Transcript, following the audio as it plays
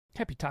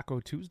Happy Taco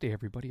Tuesday,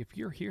 everybody. If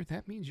you're here,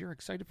 that means you're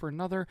excited for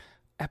another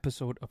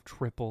episode of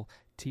Triple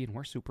T, and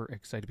we're super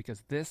excited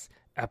because this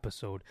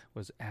episode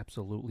was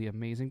absolutely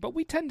amazing, but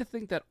we tend to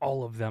think that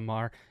all of them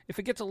are. If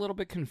it gets a little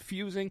bit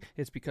confusing,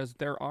 it's because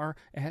there are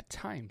at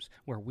times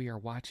where we are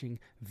watching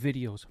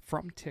videos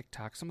from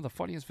TikTok, some of the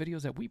funniest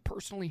videos that we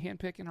personally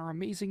handpick and our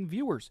amazing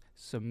viewers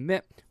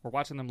submit. We're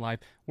watching them live,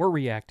 we're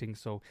reacting,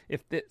 so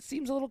if it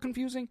seems a little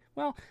confusing,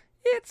 well,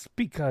 it's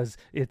because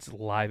it's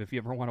live. If you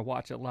ever want to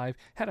watch it live,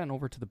 head on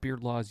over to the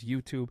Beard Laws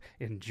YouTube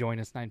and join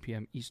us 9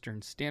 p.m.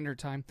 Eastern Standard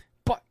Time.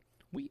 But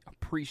we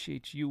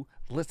appreciate you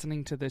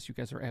listening to this. You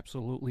guys are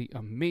absolutely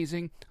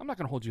amazing. I'm not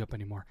going to hold you up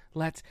anymore.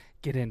 Let's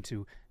get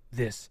into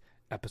this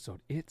episode.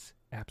 It's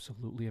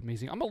absolutely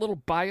amazing. I'm a little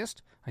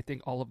biased. I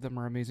think all of them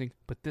are amazing.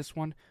 But this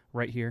one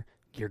right here,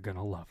 you're going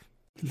to love.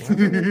 We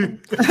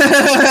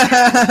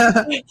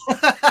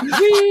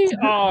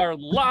are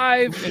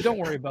live, and don't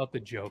worry about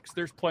the jokes.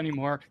 There's plenty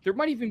more. There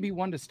might even be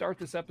one to start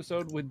this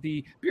episode with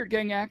the Beard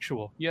Gang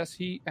Actual. Yes,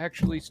 he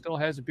actually still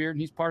has a beard,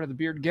 and he's part of the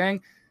Beard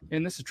Gang.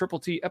 And this is Triple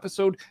T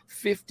episode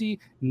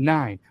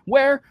 59,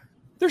 where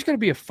there's going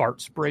to be a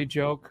fart spray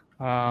joke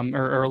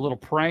or a little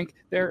prank.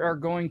 There are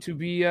going to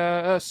be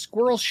a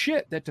squirrel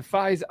shit that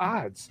defies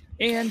odds,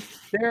 and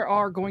there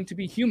are going to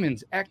be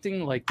humans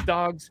acting like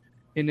dogs.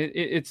 And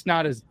it's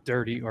not as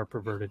dirty or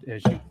perverted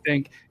as you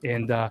think.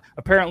 And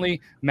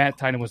apparently, Matt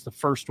Tynan was the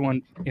first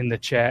one in the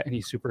chat, and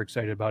he's super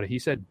excited about it. He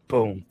said,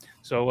 boom.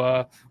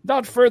 So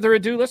without further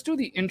ado, let's do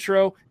the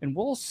intro, and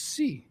we'll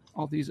see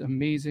all these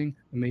amazing,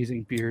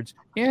 amazing beards.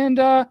 And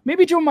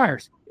maybe Joe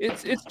Myers.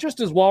 It's just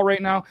his wall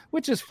right now,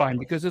 which is fine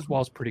because his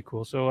wall's pretty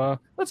cool. So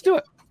let's do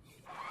it.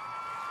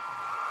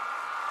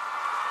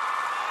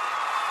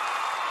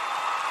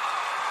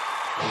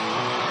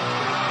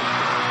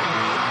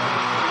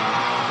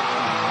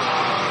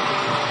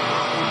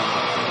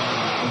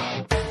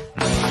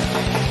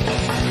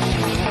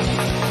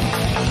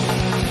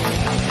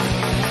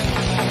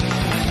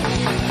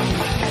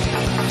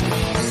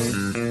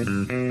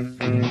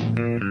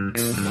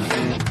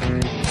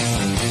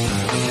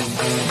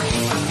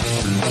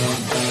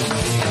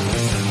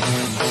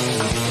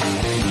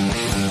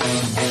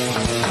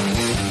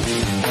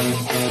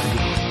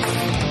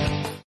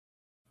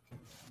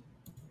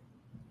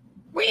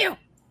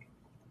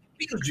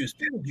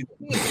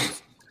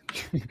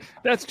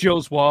 That's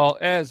Joe's wall,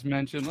 as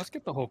mentioned. Let's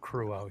get the whole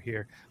crew out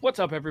here. What's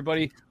up,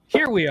 everybody?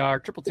 Here we are,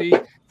 Triple T,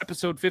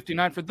 episode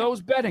 59. For those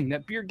betting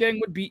that Beard Gang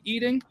would be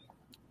eating,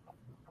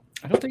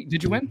 I don't think.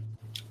 Did you win?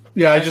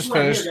 Yeah, I just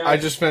finished. I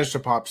just finished a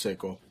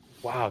popsicle.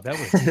 Wow, that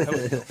was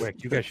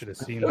quick. You guys should have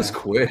seen that. Was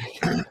quick.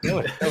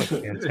 That was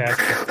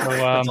fantastic. So,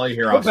 That's all you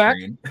hear off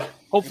screen.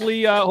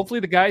 Hopefully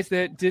the guys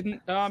that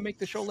didn't make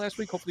the show last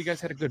week, hopefully you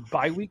guys had a good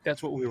bye week.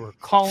 That's what we were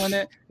calling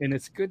it. And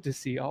it's good to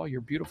see all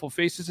your beautiful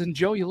faces. And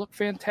Joe, you look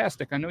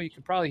fantastic. I know you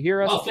can probably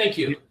hear us. Oh, thank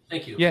you.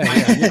 Thank you. Yeah,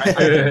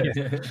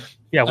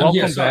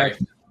 welcome back.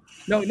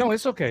 No,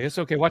 it's okay. It's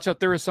okay. Watch out.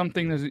 There is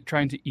something that's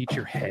trying to eat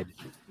your head.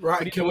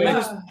 Right. Can we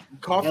just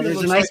coffee? Yeah,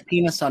 there's a nice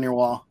penis on your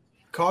wall.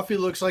 Coffee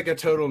looks like a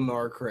total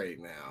narc right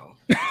now.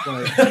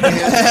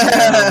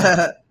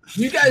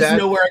 You guys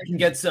know where I can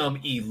get some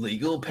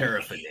illegal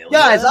paraphernalia?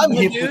 Guys, I'm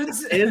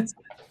dudes. It's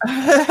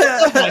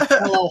my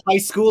fellow high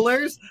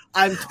schoolers.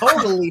 I'm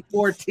totally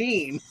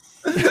 14.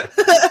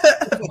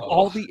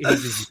 All the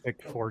ages you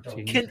picked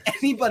 14. Can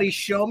anybody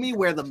show me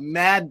where the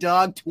Mad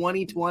Dog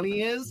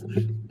 2020 is?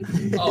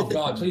 Oh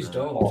God, please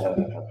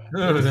don't.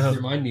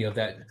 Remind me of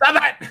that.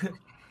 Stop it!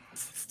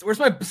 Where's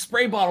my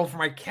spray bottle for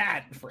my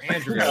cat for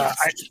Andrew? No.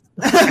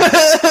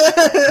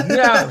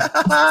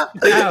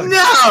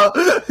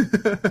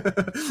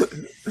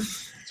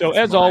 So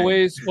as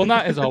always, well,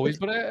 not as always,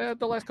 but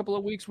the last couple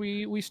of weeks,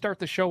 we start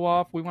the show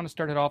off. We want to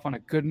start it off on a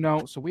good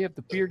note. So we have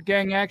the Beard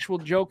Gang actual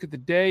joke of the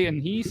day,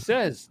 and he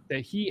says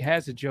that he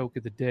has a joke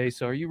of the day.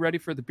 So are you ready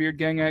for the Beard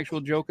Gang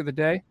actual joke of the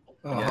day?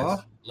 Uh-huh.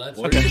 Yes. Let's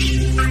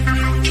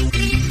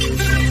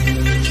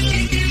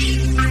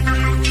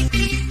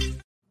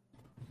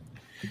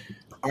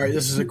All right,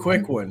 this is a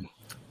quick one.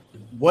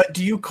 What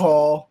do you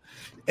call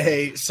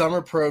a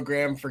summer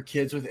program for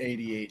kids with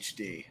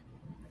ADHD?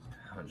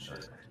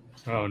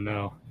 Oh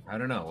no. I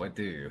don't know. What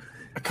do you?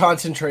 A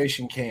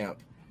concentration camp.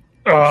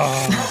 Wow,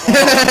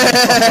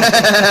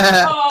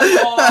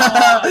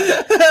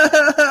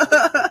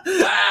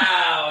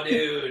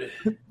 dude.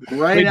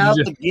 Right out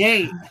the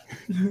gate.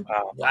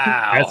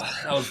 Wow.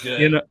 That was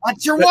good.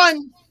 What's your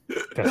one?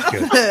 That's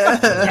good.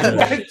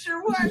 That's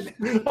your one.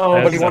 Oh,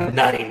 That's but he won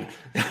 9.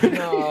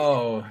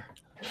 No.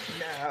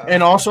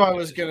 And also, I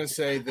was gonna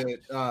say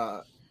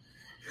that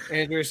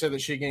Andrea said that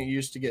she get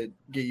used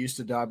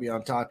to Dobby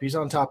on top. He's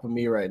on top of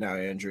me right now,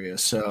 Andrea.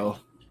 So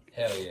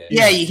hell yeah.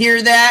 Yeah, you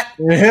hear that?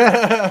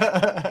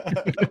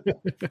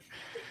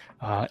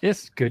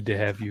 It's good to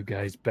have you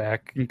guys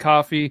back. And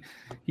Coffee,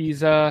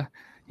 he's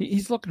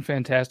looking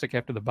fantastic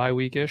after the bye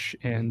weekish.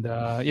 And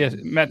yes,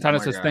 Matt Tynan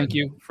says thank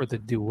you for the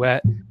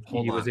duet.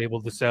 He was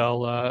able to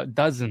sell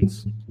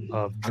dozens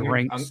of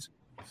drinks.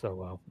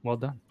 So well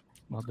done.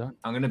 Well done.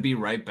 I'm gonna be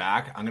right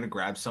back. I'm gonna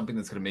grab something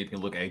that's gonna make me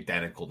look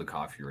identical to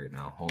coffee right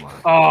now. Hold on.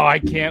 Oh, I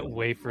can't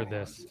wait for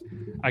this.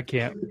 I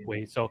can't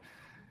wait. So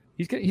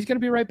he's gonna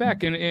be right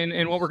back.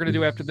 And what we're gonna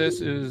do after this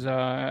is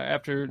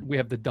after we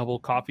have the double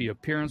coffee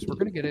appearance, we're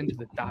gonna get into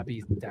the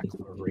Dobby's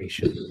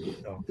declaration.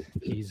 So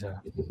he's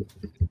there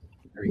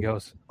he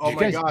goes. Oh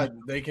my god,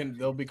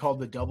 they'll be called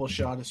the double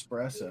shot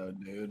espresso,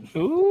 dude.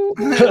 Ooh.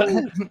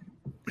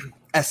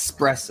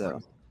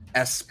 Espresso.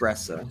 That's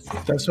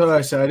what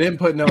I said. I didn't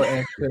put no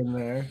X in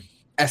there.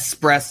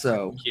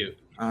 Espresso. Cute.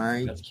 All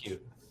right. That's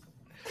cute.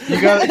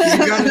 You gotta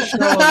show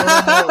a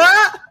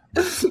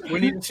little more. We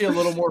need to see a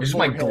little more. Just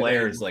my forehead.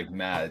 glare is like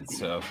mad.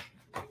 So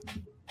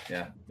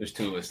yeah, there's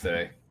 2 of us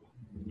today.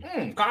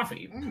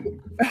 Coffee.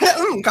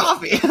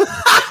 Coffee.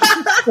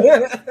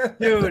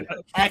 Dude,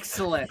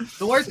 excellent.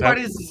 The worst part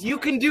is you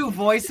can do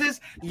voices,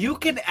 you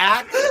can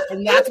act,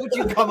 and that's what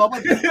you come up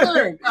with.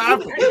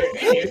 Coffee.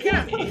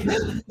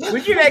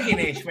 Would you like an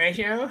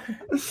espresso?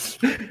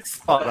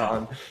 Spot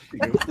on.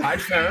 Hot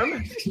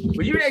foam.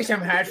 Would you like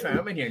some hot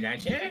foam in your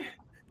latte?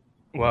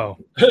 Wow.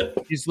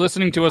 He's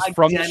listening to us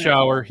from the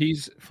shower.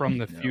 He's from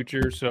the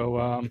future.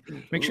 So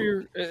make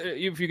sure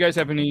if you guys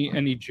have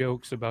any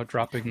jokes about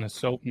dropping the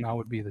soap, now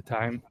would be the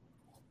time.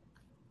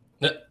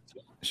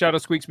 Shout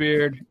out Squeaks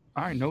Beard.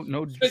 All right, no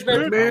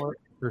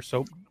or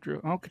soap.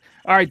 Okay.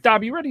 All right,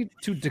 Dob, you ready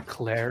to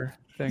declare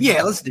things?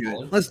 Yeah, let's do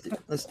it. Let's do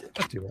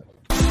it.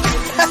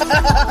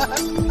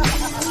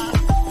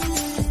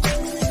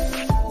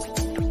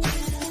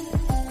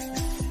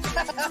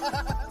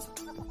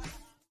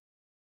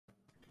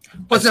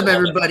 What's up,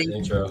 everybody?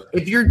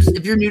 If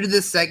you're new to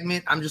this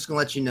segment, I'm just gonna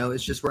let you know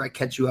it's just where I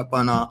catch you up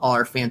on all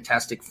our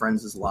fantastic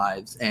friends'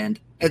 lives, and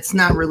it's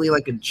not really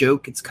like a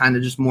joke. It's kind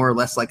of just more or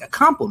less like a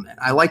compliment.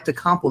 I like to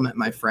compliment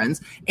my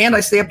friends, and I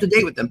stay up to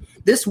date with them.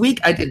 This week,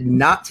 I did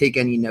not take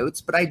any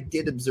notes, but I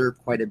did observe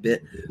quite a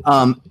bit.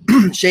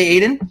 Shay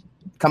Aiden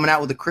coming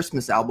out with a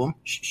Christmas album.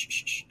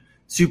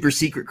 Super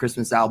secret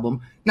Christmas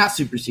album. Not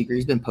super secret.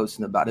 He's been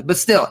posting about it, but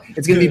still,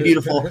 it's going to be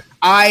beautiful.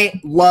 I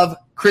love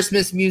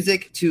Christmas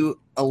music to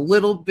a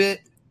little bit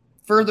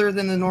further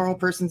than the normal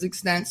person's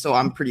extent, so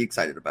I'm pretty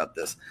excited about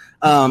this.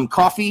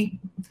 Coffee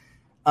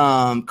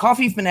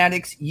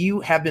fanatics,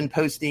 you have been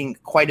posting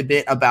quite a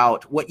bit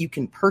about what you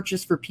can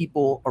purchase for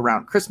people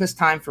around Christmas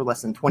time for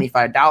less than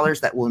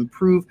 $25 that will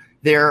improve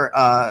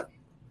their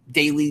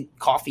daily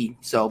coffee.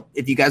 So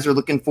if you guys are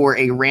looking for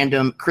a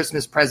random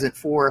Christmas present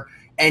for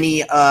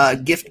any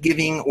gift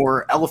giving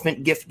or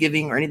elephant gift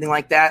giving or anything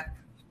like that,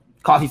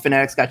 Coffee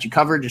Fanatics got you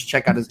covered. Just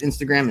check out his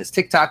Instagram, his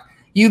TikTok.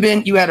 You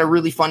had a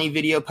really funny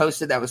video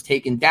posted that was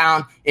taken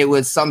down. It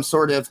was some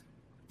sort of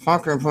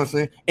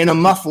fucker in a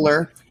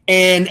muffler,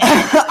 and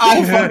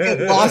I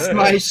fucking lost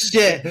my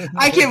shit.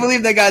 I can't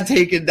believe that got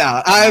taken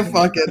down. I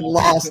fucking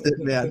lost it,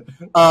 man.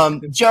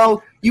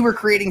 Joe, you were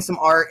creating some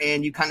art,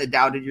 and you kind of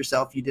doubted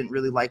yourself. You didn't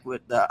really like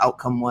what the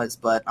outcome was,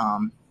 but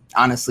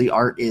honestly,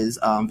 art is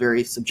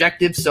very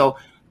subjective. So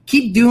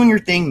keep doing your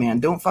thing,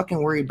 man. Don't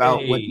fucking worry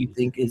about what you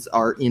think is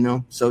art,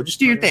 So just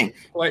do your thing.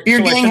 I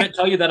shouldn't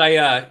tell you that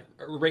I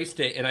erased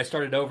it and I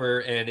started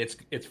over and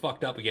it's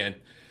fucked up again.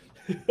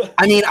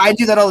 I mean, I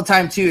do that all the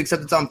time too,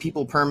 except it's on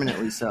people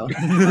permanently. So,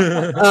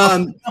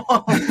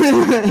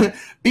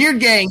 Beard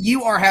Gang,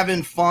 you are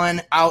having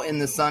fun out in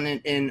the sun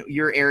in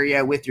your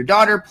area with your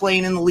daughter,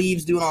 playing in the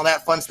leaves, doing all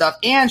that fun stuff.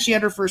 And she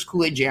had her first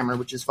Kool-Aid Jammer,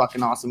 which is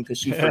fucking awesome because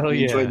she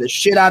freaking enjoyed the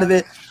shit out of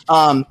it.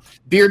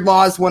 Beard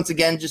Laws, once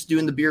again, just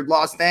doing the Beard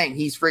Laws thing.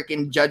 He's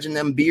freaking judging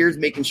them beards,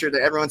 making sure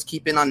that everyone's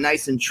keeping on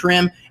nice and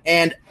trim.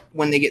 And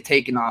when they get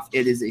taken off,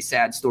 it is a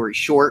sad story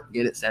short.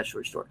 Get it? Sad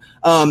story short.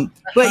 But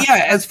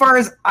yeah, as far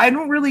as I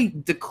don't really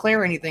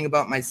declare anything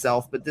about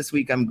myself, but this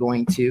week I'm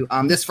going to.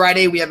 This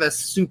Friday, we have a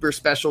super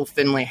special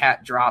Finlay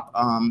hat drop.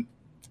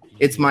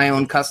 It's my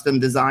own custom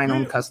design,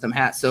 own custom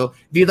hat. So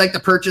if you'd like to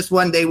purchase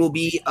one, they will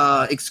be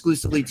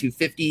exclusively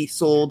 $250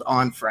 sold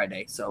on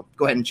Friday. So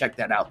go ahead and check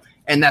that out.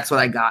 And that's what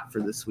I got for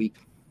this week.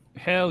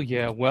 Hell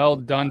yeah. Well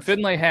done.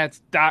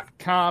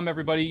 FinlayHats.com,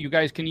 everybody. You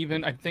guys can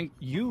even, I think,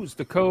 use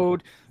the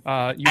code.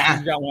 You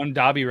got one,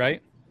 Dobby,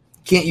 right?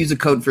 Can't use a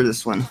code for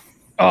this one.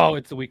 Oh,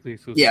 it's the weekly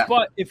exclusive. Yeah.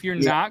 But if you're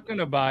not going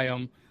to buy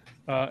them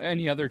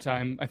any other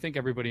time, I think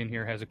everybody in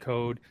here has a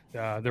code.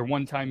 They're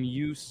one-time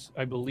use,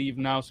 I believe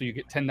now, so you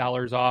get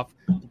 $10 off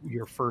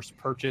your first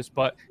purchase.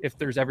 But if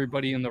there's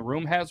everybody in the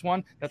room has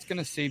one, that's going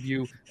to save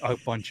you a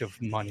bunch of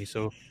money.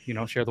 So,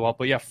 share the wealth.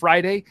 But yeah,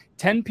 Friday,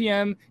 10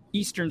 p.m.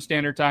 Eastern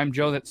Standard Time.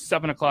 Joe, that's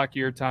 7 o'clock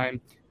your time.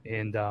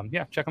 And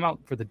check them out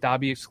for the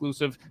Dobby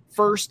exclusive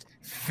first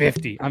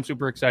 50. I'm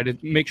super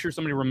excited. Make sure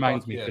somebody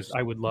reminds me because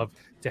I would love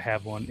to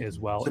have one as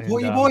well.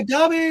 Support your boy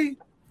Dobby.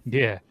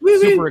 Yeah,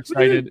 super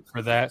excited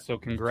for that. So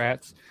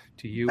congrats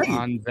to you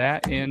on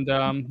that. And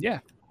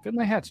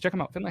Finlay Hats. Check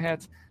them out.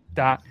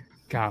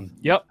 FinlayHats.com.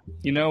 Yep.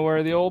 You know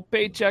where the old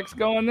paycheck's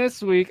going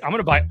this week. I'm going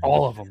to buy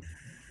all of them.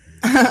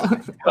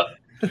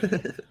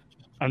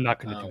 I'm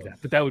not going to do that,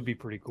 but that would be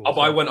pretty cool. I'll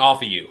buy one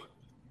off of you.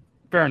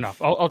 Fair enough.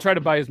 I'll try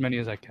to buy as many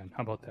as I can.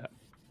 How about that?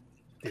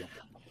 Deal.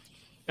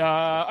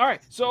 All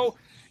right. So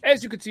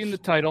as you could see in the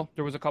title,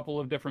 there was a couple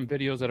of different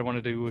videos that I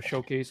wanted to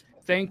showcase.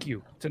 Thank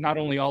you to not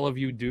only all of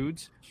you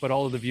dudes, but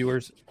all of the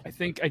viewers. I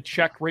think I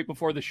checked right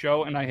before the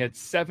show, and I had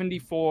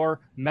 74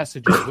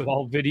 messages with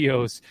all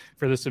videos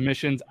for the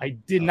submissions. I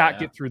did not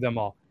get through them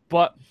all,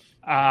 but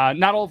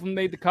not all of them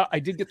made the cut. I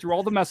did get through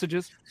all the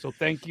messages, so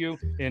thank you.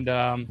 And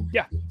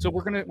so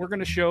we're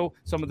gonna show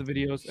some of the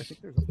videos. I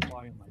think there's a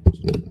fly in my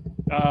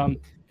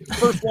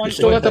first one.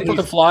 Still got that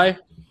fucking fly.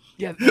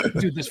 Yeah,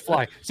 dude, this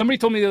fly. Somebody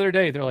told me the other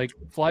day, they're like,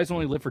 flies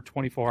only live for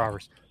 24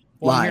 hours.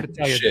 Well, I'm here to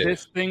tell you,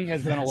 this thing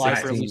has been alive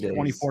for at least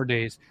 24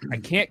 days. I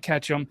can't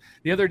catch him.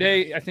 The other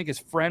day, I think his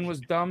friend was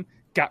dumb,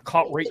 got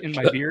caught right in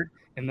my beard,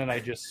 and then I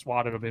just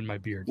swatted him in my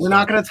beard. We're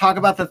not going to talk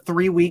about the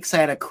 3 weeks I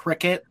had a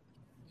cricket.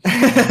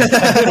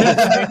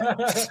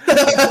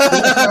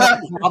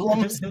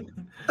 Problems.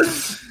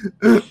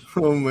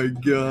 Oh my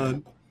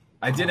god.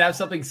 I did have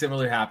something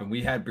similar happen.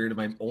 We had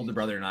my older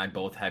brother and I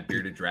both had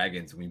bearded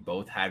dragons, and we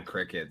both had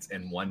crickets.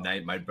 And one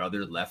night, my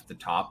brother left the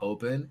top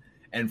open,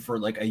 and for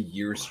like a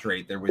year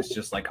straight, there was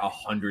just like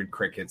 100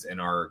 crickets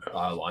in our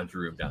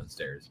laundry room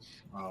downstairs.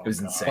 It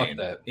was insane.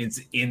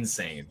 It's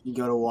insane. You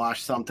go to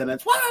wash something,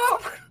 it's Wait,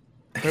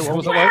 what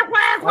was it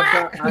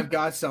like? I've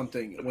got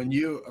something. When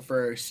you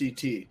for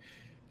CT,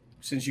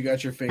 since you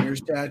got your fingers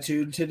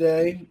tattooed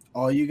today,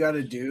 all you got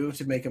to do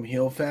to make them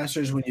heal faster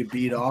is when you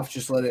beat off,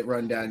 just let it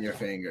run down your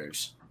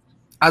fingers.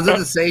 I was going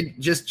to say,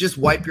 just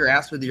wipe your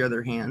ass with your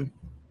other hand.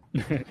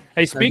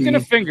 Hey, speaking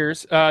of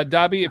fingers,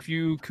 Dobby, if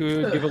you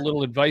could give a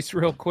little advice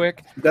real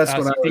quick. That's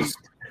what I was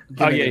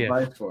giving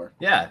advice for.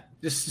 Yeah,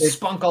 just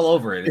spunk all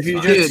over it. If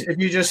you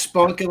just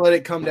spunk and let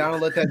it come down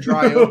and let that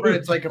dry over,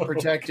 it's like a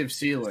protective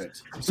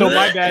sealant. So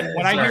my bad.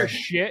 When I hear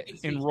shit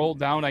and roll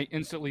down, I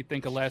instantly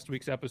think of last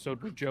week's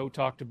episode where Joe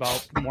talked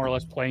about more or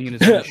less playing in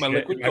his shit. My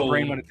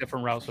brain went a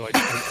different route, so I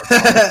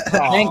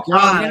thank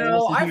God.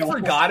 I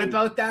forgot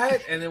about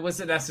that, and it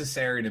wasn't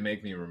necessary to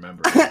make me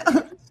remember.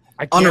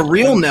 On a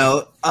real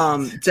note,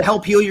 to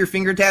help heal your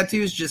finger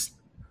tattoos, just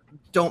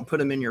don't put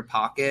them in your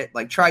pocket.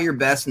 Like, try your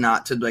best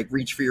not to like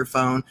reach for your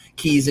phone,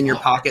 keys in your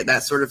pocket,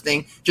 that sort of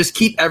thing. Just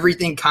keep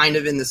everything kind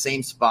of in the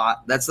same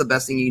spot. That's the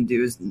best thing you can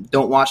do. Is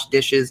don't wash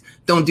dishes.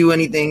 Don't do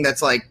anything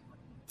that's like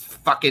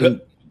fucking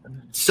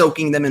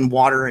soaking them in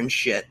water and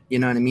shit. You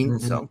know what I mean?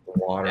 Mm-hmm. So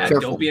water.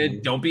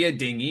 Don't be a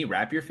dingy.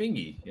 Wrap your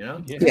fingy. You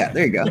know? Yeah.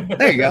 There you go.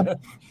 There you go.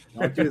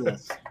 Don't do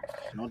this.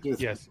 Don't do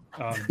this.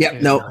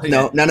 Yes. No,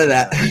 none of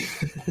that.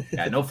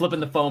 Yeah, no flipping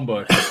the phone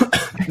book.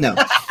 No.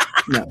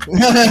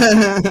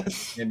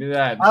 Can't do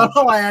that. I don't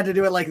know why I had to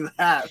do it like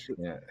that.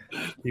 Yeah.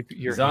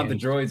 These aren't the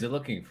droids you're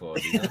looking for.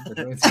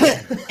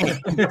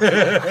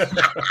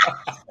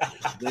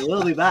 They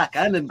will be back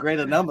and in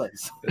greater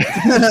numbers.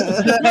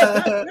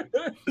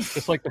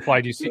 Just like the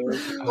fly. Do you see?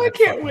 I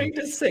can't wait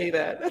to say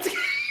that.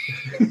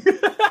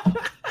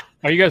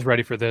 Are you guys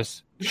ready for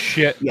this?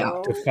 Shit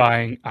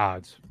defying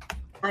odds.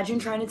 Imagine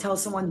trying to tell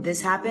someone this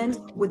happened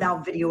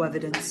without video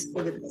evidence.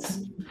 Look at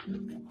this.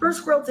 First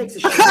squirrel takes a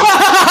shit.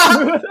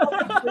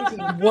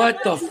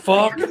 What the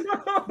fuck? It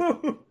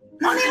landed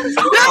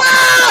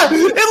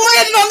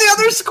on the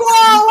other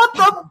squirrel. What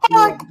the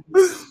fuck?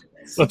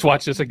 Let's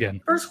watch this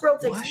again. First squirrel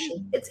takes a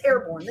shit. It's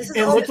airborne. This is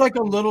it looked like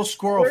a little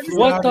squirrel.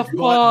 What the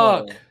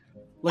fuck?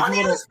 Like a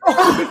little.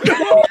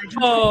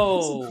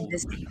 Oh!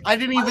 I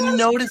didn't even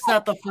notice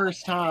that the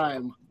first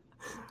time.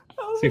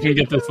 See if we can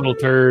get this little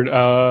turd.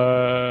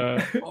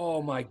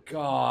 Oh my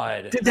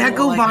god! Did that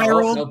go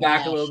viral? Go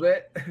back a little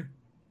bit.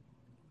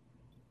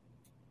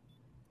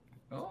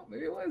 Oh,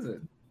 maybe it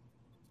wasn't.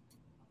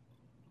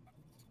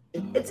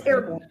 It's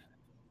airborne.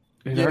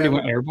 It already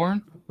went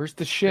airborne? Where's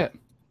the shit?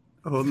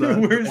 Hold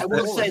on. I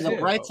will say the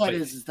bright side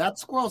is that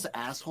squirrel's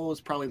asshole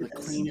is probably the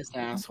cleanest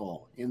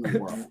asshole in the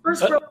world.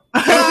 First squirrel.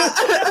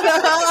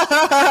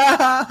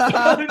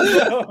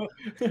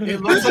 It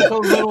looks like a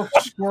little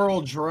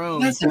squirrel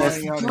drone. All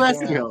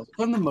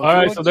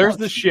right, so there's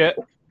the shit.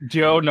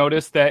 Joe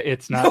noticed that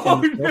it's not.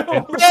 No,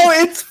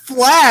 it's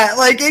flat.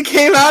 Like it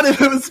came out and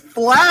it was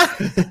flat.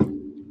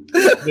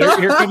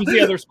 Here comes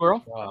the other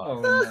squirrel. Oh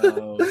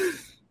no.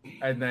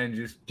 And then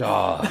just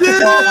right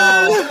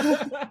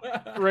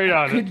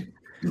on it.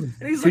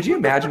 Could you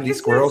imagine these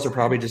squirrels are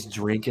probably just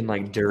drinking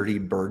like dirty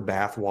bird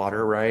bath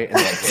water, right? And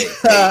like,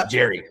 hey,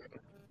 Jerry,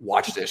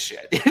 watch this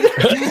shit.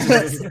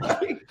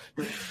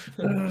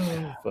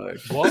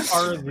 What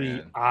are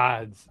the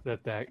odds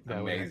that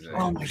amazing?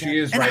 Oh my she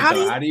is right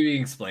though. How do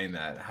you explain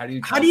that? How do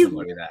you tell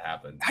somebody that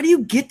happened? How do you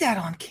get that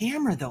on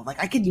camera though?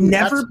 Like I could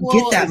never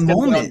get that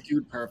moment.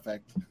 Dude,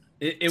 perfect.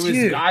 It was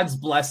God's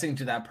blessing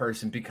to that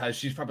person because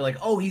she's probably like,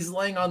 oh, he's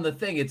laying on the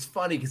thing. It's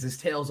funny because his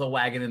tail's all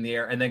wagging in the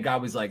air. And then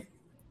God was like,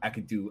 I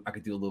could do a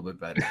little bit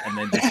better. And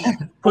then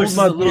just pushes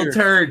a little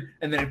turd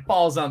and then it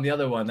falls on the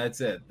other one. That's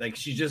it. Like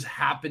she just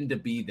happened to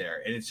be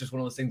there. And it's just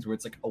one of those things where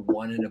it's like a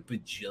 1 in a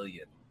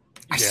bajillion.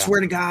 I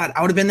swear to God,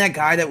 I would have been that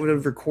guy that would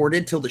have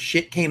recorded till the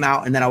shit came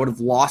out and then I would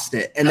have lost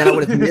it. And then I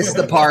would have missed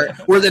the part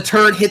where the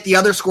turd hit the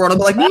other squirrel. I'd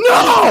be like, no,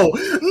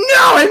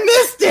 I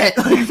missed it.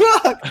 Like,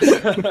 fuck.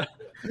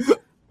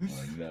 Oh,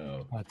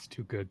 no. That's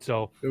too good.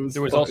 So It was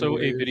there was fucking also a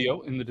weird.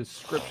 video in the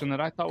description that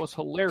I thought was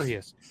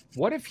hilarious.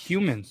 What if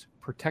humans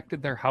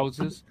protected their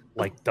houses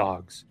like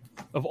dogs?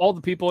 Of all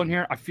the people in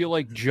here, I feel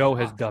like Joe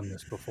has done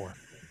this before.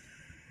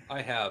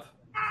 I have.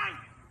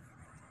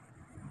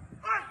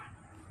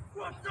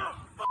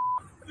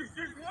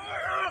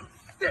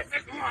 This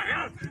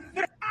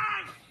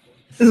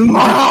is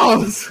my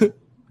house.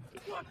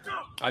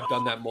 I've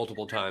done that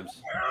multiple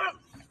times.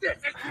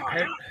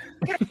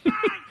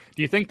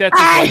 Do you think that's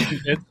his wife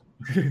and kids?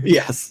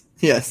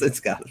 Yes, it's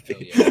gotta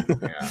be. If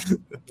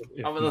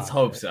Oh, well, let's not,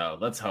 hope so.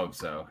 Let's hope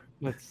so.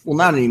 Well,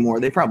 not anymore.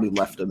 They probably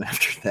left him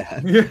after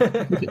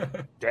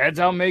that. Dad's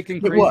out making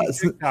It crazy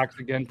was. TikToks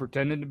again,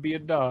 pretending to be a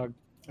dog.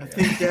 I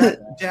think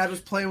Dad was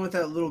playing with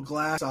that little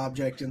glass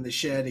object in the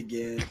shed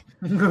again.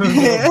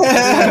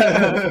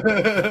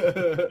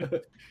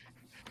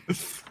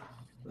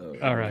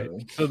 All right.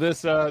 So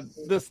this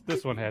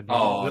one had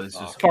This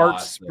is fart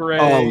awesome. spray.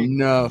 Oh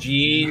no!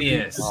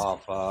 Genius. Oh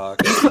fuck!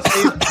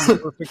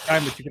 Perfect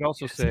time, but you could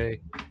also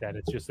say that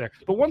it's just there.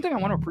 But one thing I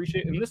want to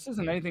appreciate, and this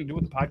isn't anything to do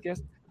with the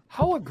podcast,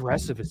 how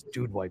aggressive is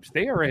Dude Wipes?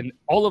 They are in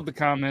all of the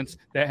comments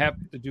that have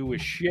to do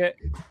with shit,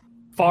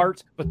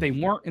 farts, but they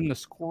weren't in the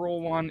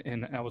squirrel one,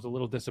 and I was a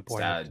little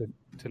disappointed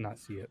to not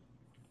see it.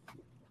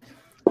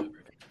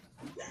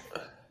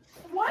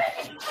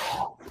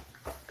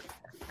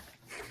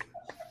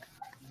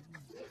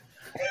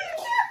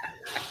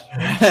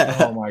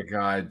 Oh my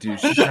god, dude,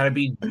 she's gotta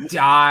be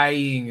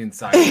dying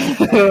inside.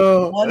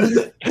 One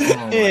would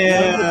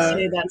Yeah.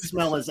 say that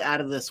smell is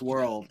out of this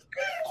world.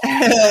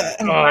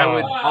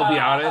 I'll be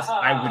honest,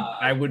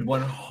 I would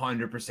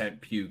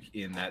 100% puke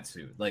in that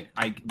suit. Like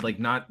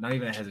not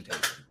even a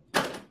hesitation.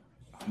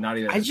 Not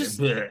even.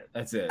 Bleh,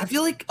 that's it. I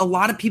feel like a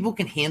lot of people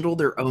can handle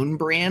their own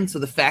brand, so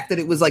the fact that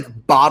it was like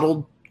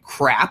bottled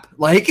crap,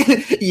 like,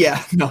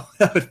 yeah, no,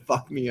 that would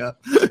fuck me up.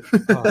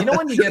 You know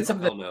when you get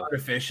something Hell that's no.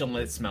 artificial and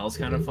it smells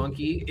kind of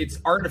funky? It's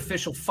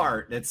artificial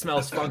fart that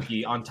smells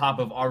funky on top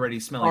of already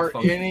smelling Are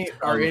funky.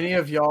 any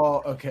of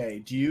y'all okay?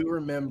 Do you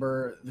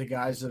remember the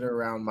guys that are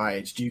around my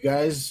age? Do you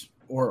guys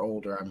or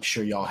older? I'm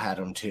sure y'all had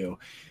them too.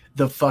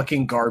 The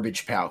fucking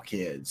Garbage Pail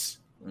Kids.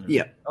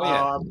 Yeah. Oh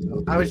yeah.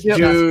 I was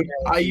dude.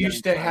 I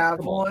used to have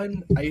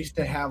one. Like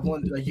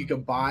you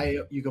could buy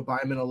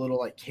them in a little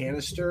like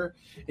canister,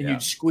 and Yeah.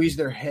 you'd squeeze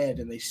their head,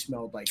 and they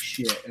smelled like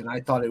shit. And I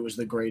thought it was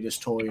the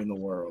greatest toy in the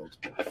world.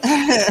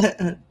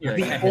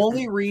 The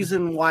only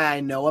reason why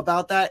I know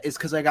about that is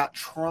because I got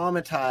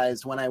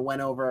traumatized when I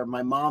went over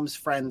my mom's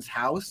friend's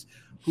house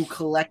who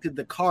collected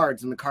the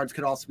cards, and the cards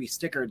could also be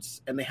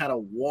stickers, and they had a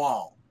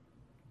wall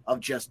of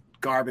just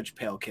Garbage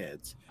Pail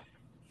Kids.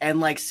 And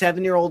like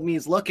 7-year-old me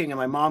is looking, and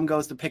my mom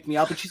goes to pick me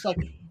up, and she's like,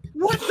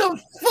 "What the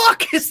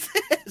fuck is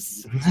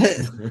this?"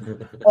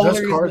 Only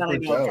reason cards that I were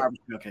know dope. Garbage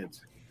Pail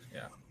Kids.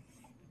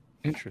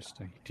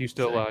 Interesting. Do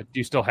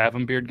you still have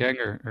him, Beard Gang,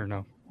 or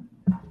no?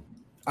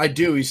 I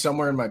do. He's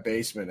somewhere in my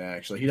basement.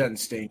 Actually, he doesn't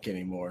stink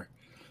anymore.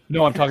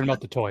 No, I'm talking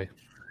about the toy.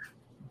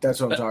 That's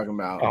what I'm talking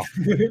about. Oh.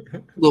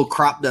 Little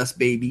crop dust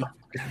baby.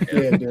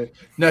 Yeah, dude.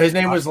 No, his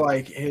name was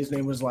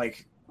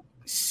like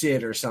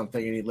Sid or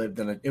something, and he lived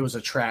in it was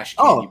a trash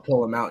can. Oh. You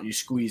pull him out and you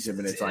squeeze him,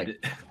 and it's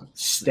like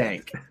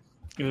stank.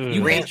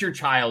 You Ugh. hate your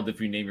child if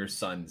you name your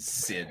son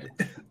Sid.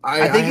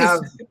 I think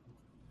have.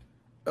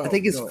 I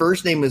think his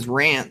first name was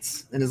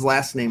Rance, and his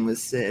last name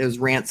was Sid. It was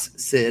Rance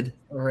Sid.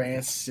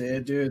 Rance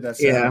Sid, dude.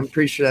 That's Yeah, I'm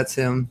pretty sure that's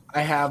him. I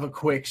have a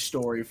quick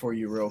story for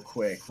you, real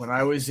quick. When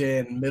I was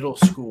in middle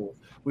school,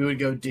 we would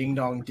go ding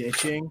dong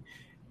ditching,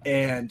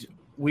 and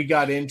we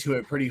got into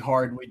it pretty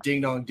hard. We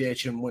ding dong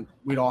ditch, and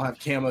we'd all have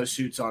camo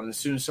suits on. And as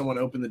soon as someone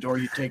opened the door,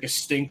 you'd take a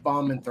stink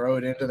bomb and throw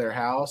it into their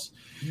house.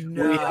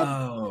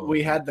 No.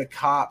 We had the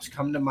cops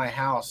come to my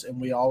house, and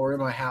we all were in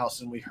my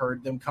house, and we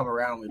heard them come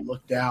around. We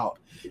looked out,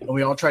 and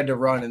we all tried to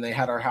run, and they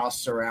had our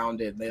house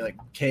surrounded. They like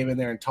came in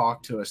there and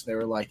talked to us. They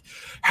were like,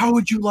 "How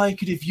would you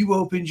like it if you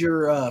opened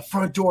your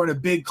front door and a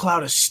big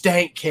cloud of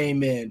stank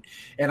came in?"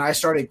 And I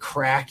started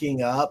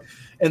cracking up,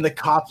 and the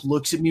cop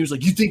looks at me. He was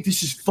like, "You think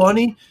this is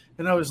funny?"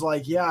 And I was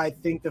like, "Yeah, I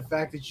think the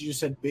fact that you just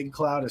said big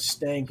cloud of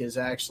stank is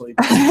actually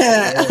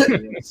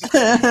hilarious."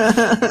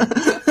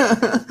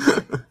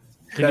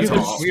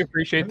 We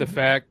appreciate the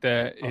fact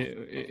that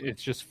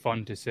it's just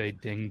fun to say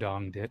ding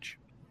dong ditch.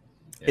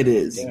 It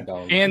is. Ding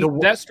dong.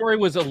 And that story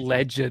was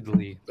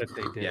allegedly that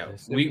they did Yeah,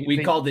 this. we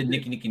They- called it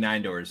Nicky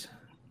Nine Doors.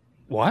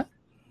 What?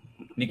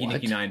 Nicky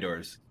What? Nine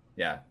Doors.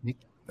 Yeah, Nick-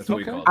 that's what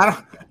we Okay. called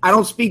it. I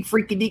don't speak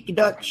freaky deaky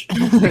Dutch.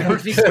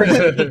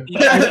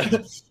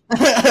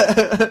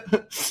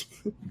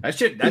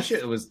 That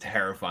shit was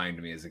terrifying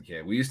to me as a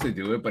kid. We used to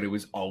do it, but it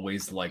was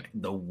always like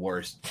the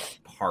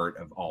worst part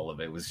of all of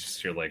it. Was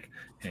just you're like,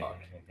 hey,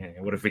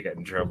 what if we get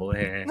in trouble?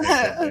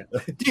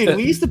 Dude,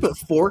 we used to put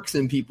forks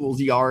in people's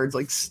yards,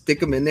 like stick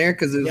them in there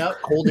because it was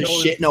Yep. cold as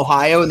shit in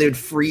Ohio, and they would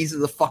freeze to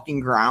the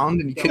fucking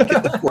ground, and you couldn't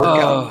get the fork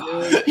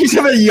out. You just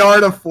have a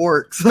yard of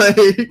forks. Like,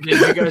 Did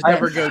you guys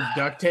ever go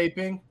duct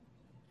taping?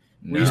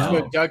 We used to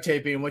make duct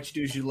taping, and what you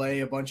do is you lay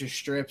a bunch of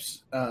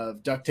strips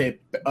of duct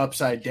tape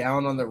upside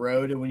down on the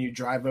road, and when you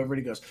drive over it,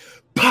 it goes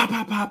pop,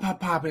 pop, pop, pop,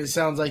 pop, and it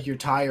sounds like your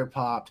tire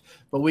popped.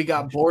 But we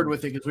got bored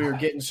with it because we were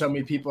getting so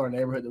many people in our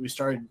neighborhood that we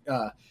started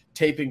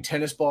taping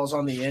tennis balls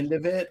on the end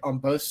of it on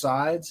both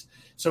sides.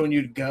 So when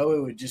you'd go,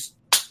 it would just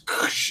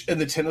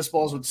and the tennis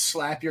balls would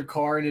slap your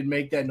car and it'd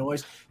make that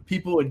noise.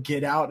 People would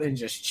get out and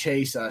just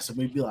chase us, and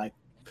we'd be like,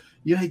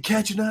 "You ain't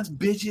catching us,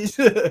 bitches."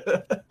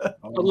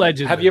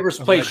 Allegedly. Have you ever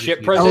played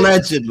Shit Prison?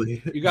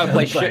 Allegedly. You got to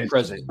play Shit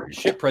Prison.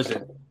 Shit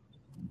Prison.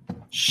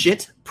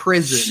 Shit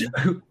prison.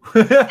 Let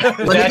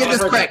me get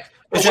this correct.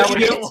 Is that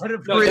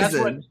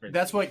what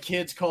That's what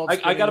kids call.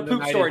 I got a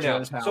poop story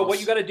now. So what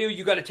you got to do,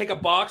 you got to take a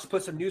box,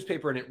 put some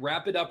newspaper in it,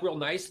 wrap it up real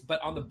nice,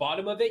 but on the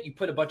bottom of it, you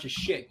put a bunch of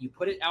shit. You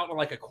put it out on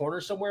like a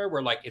corner somewhere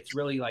where like it's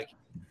really like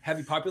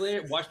heavy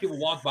populated. Watch people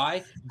walk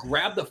by,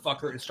 grab the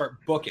fucker, and start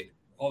booking.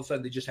 All of a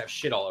sudden, they just have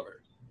shit all over it.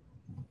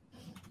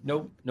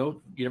 No,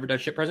 you never done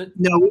Shit Present?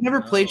 No, we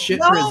never played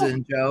Shit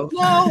Prison, Joe.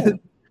 No.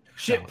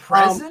 Shit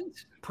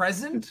present?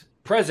 Present,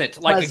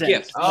 like Present. a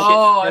gift.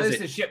 Oh,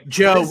 this is shit.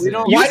 Joe, prison. we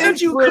don't. Why didn't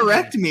you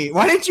correct me?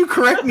 Why didn't you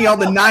correct me all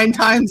the 9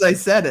 times I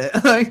said it?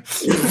 Like,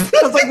 I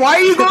was like, why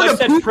are you going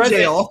to poop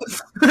jail?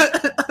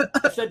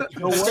 I said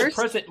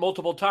present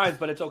multiple times,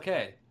 but it's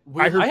okay.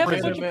 I have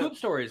a bunch of poop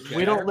stories.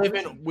 We don't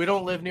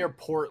live near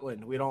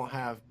Portland. We don't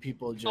have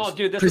people just. Oh,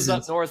 dude, this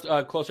prisons. is up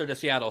north, closer to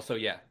Seattle. So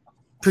yeah.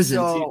 Prison.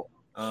 So,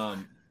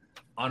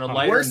 On a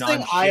lighter, worst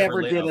thing I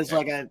ever did as as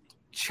like a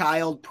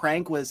child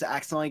prank was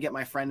accidentally get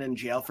my friend in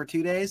jail for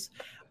 2 days.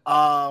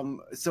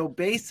 So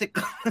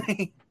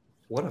basically,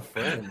 What a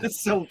friend.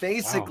 so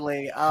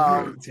basically,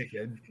 I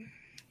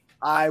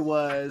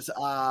was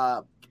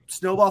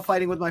snowball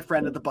fighting with my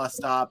friend at the bus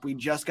stop. We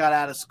just got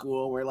out of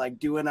school. We're like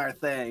doing our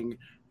thing,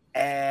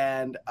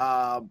 and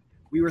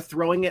we were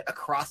throwing it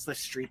across the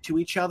street to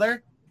each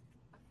other.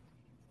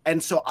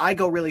 And so I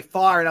go really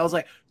far, and I was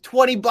like,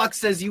 $20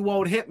 says you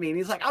won't hit me. And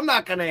he's like, I'm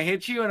not gonna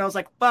hit you. And I was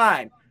like,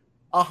 fine,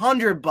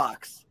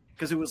 $100,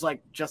 because it was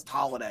like just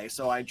holiday.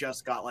 So I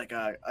just got like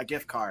a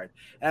gift card,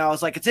 and I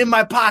was like, it's in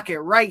my pocket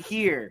right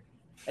here.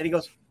 And he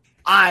goes,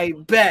 I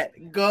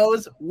bet.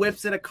 Goes,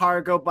 whips in a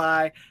car, go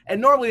by.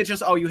 And normally it's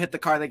just, oh, you hit the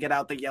car, they get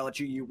out, they yell at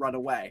you, you run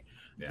away.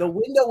 Yeah. The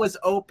window was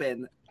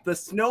open. The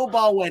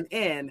snowball went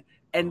in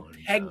and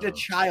pegged a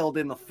child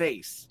in the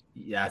face.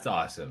 Yeah, that's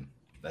awesome.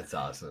 That's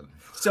awesome.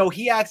 So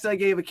he accidentally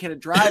gave a kid a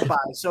drive-by.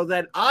 So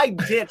then I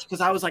ditched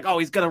because I was like, oh,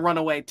 he's going to run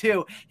away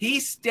too. He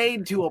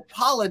stayed to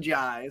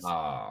apologize.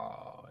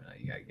 Oh, no,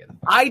 you got to get him.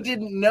 I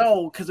didn't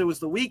know because it was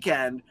the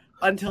weekend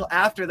until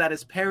after that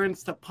his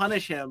parents, to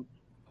punish him,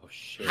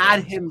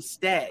 had him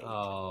stay.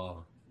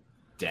 Oh,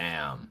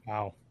 damn.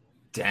 Wow.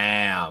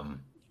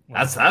 Damn.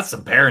 That's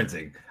some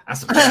parenting.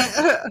 That's some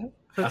parenting.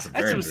 That's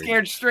some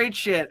scared straight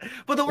shit.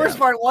 But the worst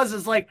part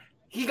was like,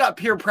 he got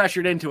peer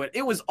pressured into it.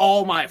 It was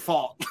all my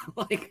fault.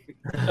 Like,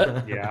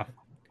 yeah.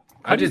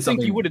 How do you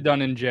think you would have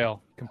done in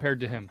jail compared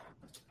to him?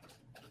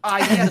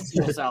 He had a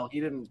single cell.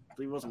 He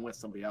wasn't with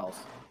somebody else.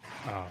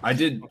 I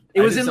did.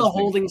 It was in the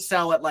holding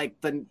cell at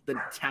like the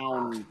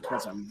town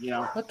prison. You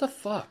know what the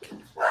fuck?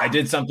 I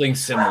did something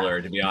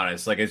similar, to be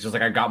honest. Like it's just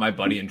like I got my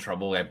buddy in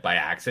trouble by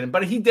accident,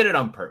 but he did it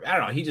on purpose. I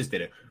don't know. He just did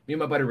it. Me and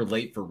my buddy were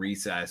late for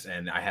recess,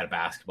 and I had a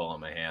basketball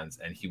in my hands,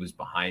 and he was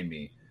behind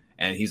me.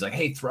 And he's like,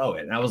 hey, throw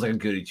it. And I was like a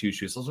goody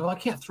two-shoes. So I was like, well, I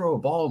can't throw a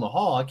ball in the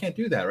hall. I can't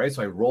do that, right?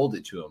 So I rolled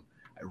it to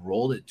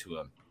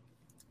him.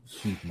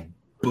 He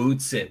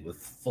boots it with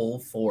full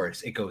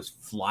force. It goes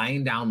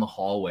flying down the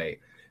hallway.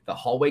 The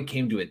hallway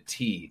came to a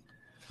T.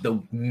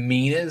 The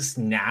meanest,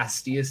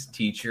 nastiest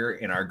teacher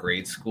in our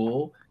grade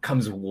school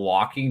comes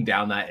walking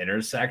down that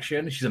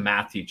intersection. She's a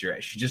math teacher.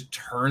 She just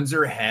turns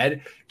her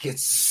head,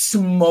 gets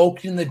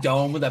smoked in the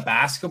dome with a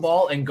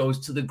basketball, and goes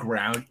to the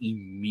ground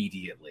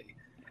immediately.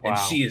 And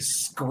she is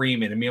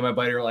screaming, and me and my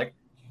buddy are like,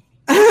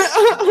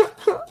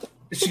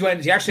 she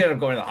actually ended up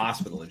going to the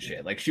hospital and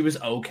shit. Like, she was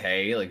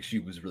okay. Like, she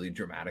was really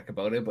dramatic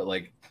about it, but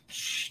like,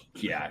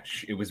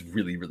 it was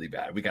really, really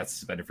bad. We got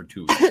suspended for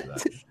 2 weeks for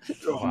that.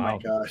 Oh my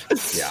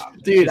gosh. Yeah.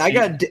 Dude, I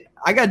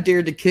got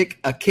dared to kick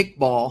a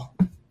kickball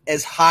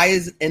as high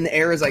as in the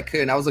air as I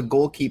could. And I was a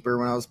goalkeeper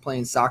when I was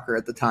playing soccer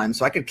at the time,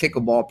 so I could kick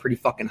a ball pretty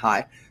fucking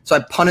high. So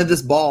I punted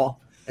this ball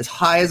as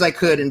high as I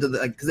could into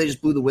because they just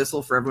blew the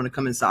whistle for everyone to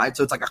come inside.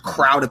 So it's like a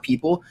crowd of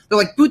people. They're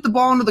like, boot the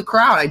ball into the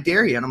crowd. I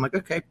dare you. And I'm like,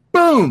 okay,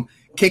 boom,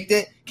 kicked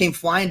it, came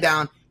flying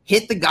down,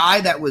 hit the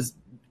guy that was,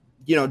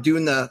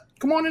 doing the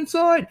come on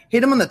inside,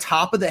 hit him on the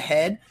top of the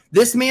head.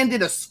 This man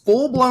did a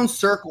full blown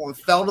circle and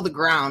fell to the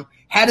ground,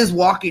 had his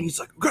walking. He's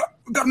like,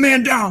 got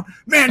man down.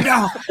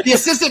 The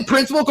assistant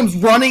principal comes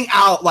running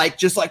out, what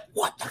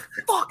the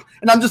fuck?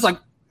 And I'm just like,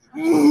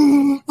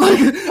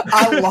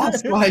 I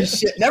lost my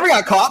shit. Never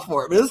got caught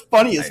for it, but it was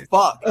funny as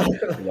fuck. I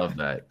love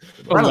that.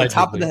 Right on the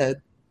top of the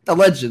head.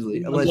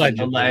 Allegedly,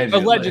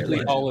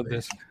 all of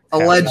this.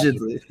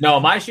 Allegedly. No,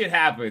 my shit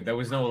happened. There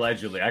was no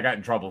allegedly. I got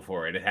in trouble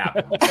for it. It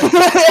happened.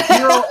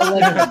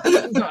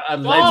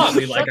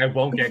 Allegedly. I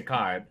won't get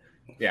caught.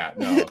 Yeah,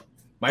 no.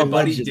 My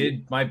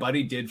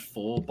buddy did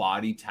full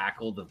body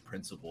tackle the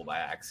principal by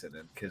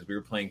accident because we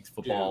were playing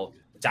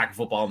tackle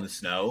football in the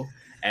snow,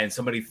 and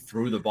somebody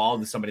threw the ball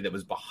to somebody that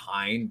was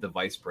behind the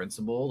vice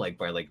principal, like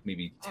by like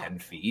maybe 10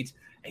 feet.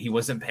 And he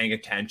wasn't paying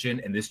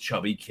attention, and this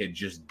chubby kid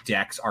just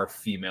decks our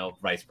female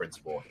vice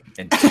principal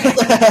and takes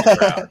the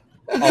ground.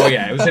 Oh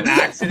yeah, it was an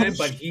accident,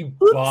 but he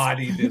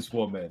bodied this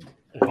woman.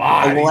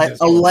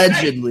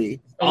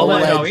 Allegedly. Oh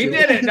no, he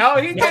did it. No,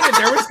 he did it.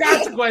 There was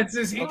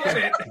consequences. He did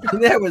it.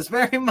 There was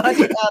very much.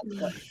 He did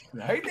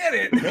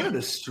it.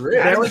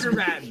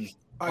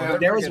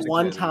 There was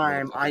one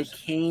time I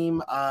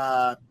came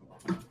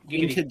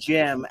into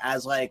gym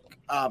as like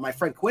my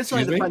friend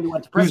Quincy, the friend who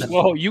went to prison.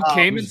 Whoa, you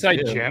came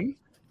inside gym?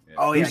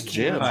 Oh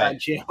yeah,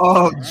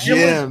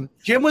 Jim.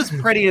 Jim was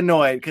pretty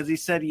annoyed because he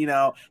said,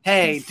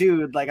 hey,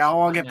 dude, like I don't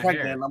want to get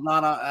pregnant.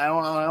 I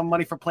don't have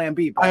money for Plan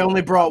B. I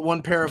only brought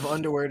one pair of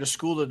underwear to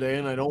school today,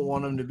 and I don't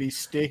want them to be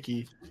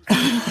sticky.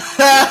 That's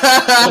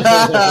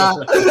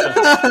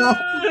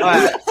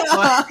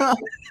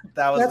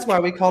why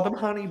we called them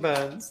honey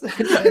buns. But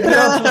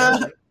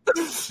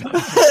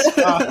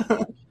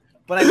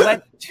I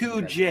went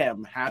to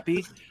gym.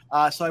 Happy.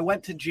 So I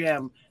went to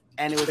gym.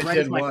 And it was right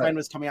as my friend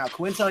was coming out.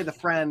 Coincidentally, the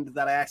friend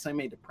that I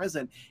accidentally made to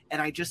prison,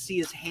 and I just see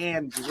his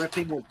hand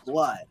dripping with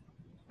blood.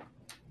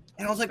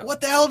 And I was like,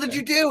 what the hell did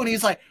you do? And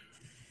he's like,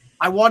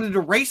 I wanted to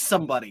race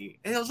somebody.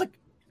 And I was like,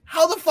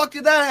 how the fuck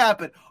did that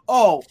happen?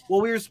 Oh, well,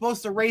 we were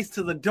supposed to race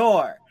to the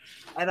door.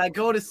 And I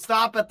go to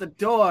stop at the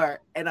door,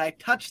 and I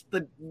touch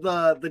the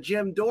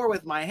gym door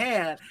with my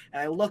hand,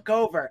 and I look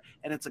over,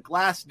 and it's a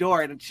glass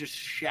door, and it's just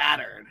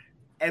shattered.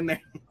 And then,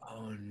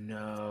 oh,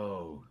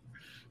 no.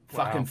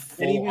 Fucking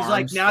full. And he was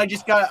like, now I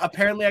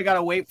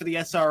gotta wait for the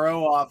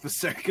SRO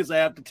officer because I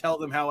have to tell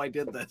them how I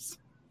did this.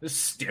 This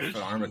stiff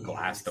arm of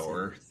glass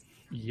door.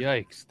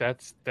 Yikes,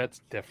 that's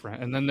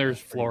different. And then there's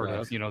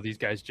Florida. These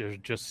guys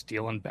just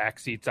stealing back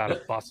seats out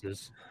of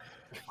buses.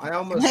 I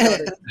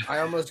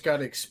almost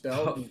got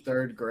expelled in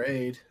 3rd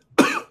grade.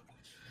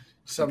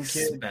 Some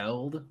kid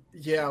expelled?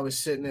 Yeah, I was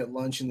sitting at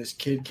lunch and this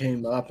kid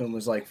came up and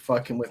was like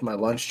fucking with my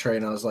lunch tray,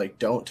 and I was like,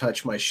 don't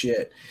touch my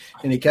shit.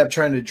 And he kept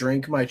trying to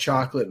drink my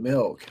chocolate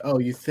milk. Oh,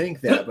 you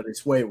think that, but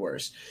it's way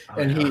worse.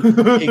 And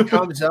he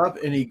comes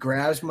up and he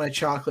grabs my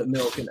chocolate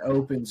milk and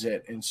opens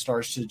it and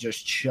starts to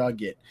just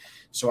chug it.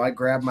 So I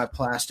grab my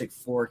plastic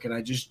fork and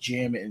I just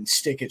jam it and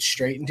stick it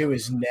straight into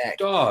his neck.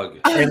 Dog.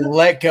 And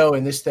let go.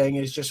 And this thing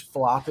is just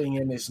flopping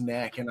in his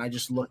neck. And I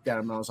just looked at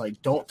him and I was like,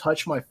 don't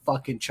touch my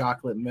fucking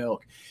chocolate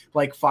milk.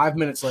 Like 5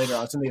 minutes later, I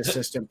was in the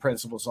assistant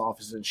principal's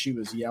office and she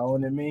was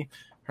yelling at me.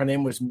 Her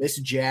name was Miss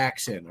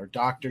Jackson or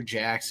Dr.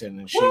 Jackson.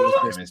 And she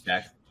was this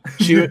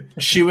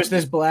she was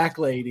this black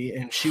lady,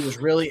 and she was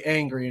really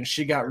angry, and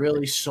she got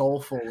really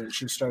soulful when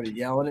she started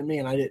yelling at me,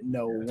 and I didn't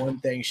know one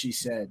thing she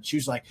said.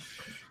 She's like,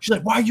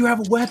 why do you have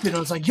a weapon? I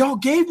was like, y'all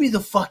gave me the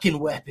fucking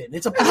weapon.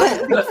 It's a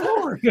plastic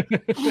fork.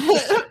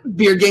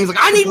 Beard Gang's like,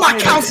 I need my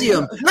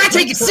calcium, and I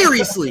take it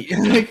seriously.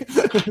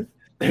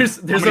 There's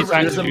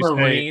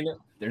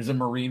a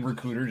Marine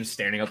recruiter just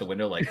standing out the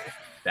window like,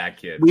 that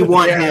kid. We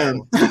want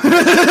him.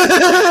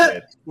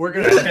 We're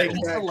going to take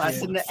that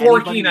lesson.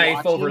 Forky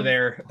knife over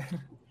there.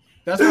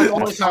 That's why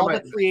all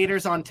the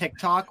creators on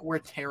TikTok were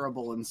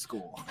terrible in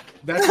school.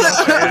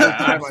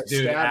 That's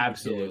dude,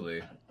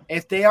 absolutely.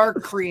 If they are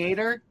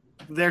creator,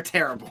 they're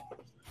terrible.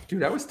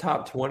 Dude, I was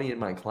top 20 in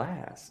my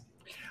class.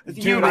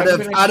 Dude, out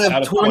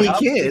of 20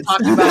 kids.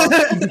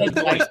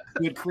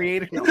 Good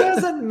creator. It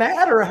doesn't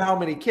matter how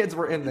many kids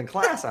were in the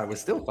class. I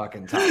was still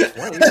fucking top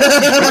 20.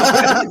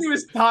 He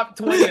was top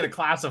 20 in a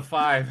class of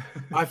 5.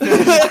 I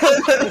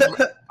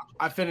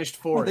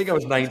finished 4th. I think I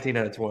was 19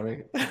 out of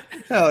 20.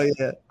 Hell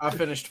yeah. I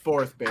finished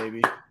 4th,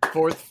 baby.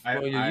 4th.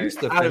 Well, you used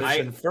to finish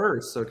in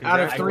first. So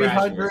out of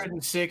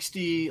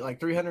 360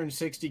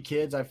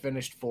 kids, I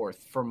finished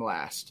 4th from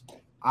last.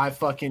 I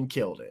fucking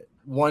killed it.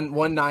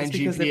 1.9 GPA.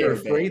 Because they were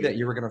afraid that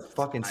you were gonna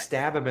fucking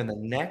stab him in the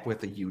neck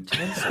with a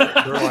utensil.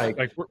 They're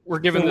like we're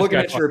giving looking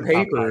at your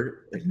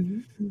paper.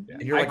 And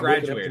you're I like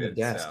graduated.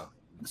 I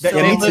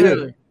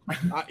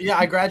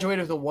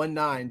graduated with a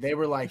 1.9. They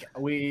were like,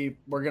 we're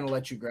gonna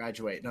let you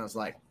graduate, and I was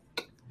like,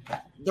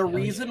 the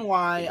reason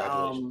why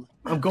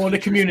I'm going to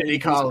community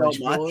college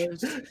so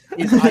much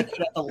is I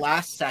could at the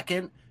last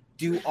second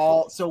do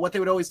all. So what they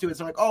would always do is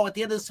they're like, oh, at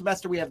the end of the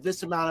semester we have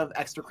this amount of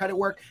extra credit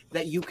work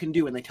that you can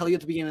do, and they tell you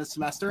at the beginning of the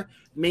semester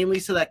mainly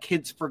so that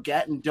kids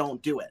forget and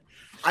don't do it.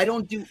 I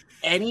don't do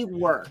any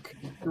work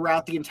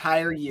throughout the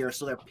entire year,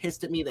 so they're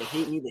pissed at me, they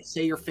hate me, they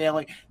say you're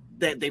failing,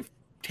 they've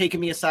taken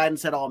me aside and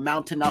said I'll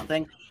amount to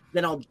nothing.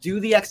 Then I'll do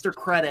the extra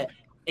credit,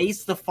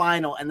 ace the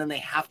final, and then they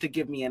have to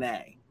give me an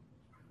A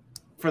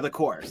for the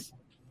course.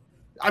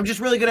 I'm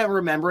just really good at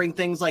remembering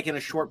things like in a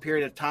short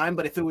period of time,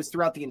 but if it was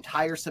throughout the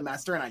entire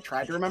semester and I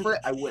tried to remember it,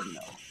 I wouldn't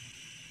know.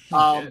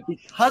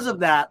 Because of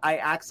that, I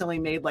accidentally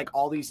made like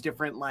all these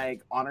different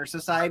like honor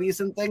societies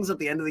and things at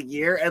the end of the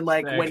year. And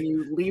like when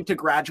you leave to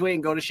graduate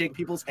and go to shake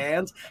people's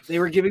hands, they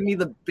were giving me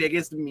the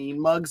biggest mean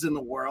mugs in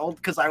the world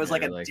because I was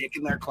like a dick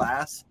in their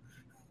class.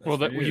 Well,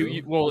 for you.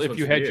 if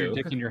you for had you. your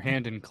dick in your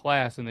hand in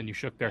class and then you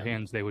shook their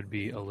hands, they would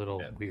be a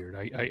little weird.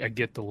 I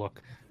get the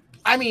look.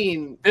 I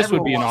mean, This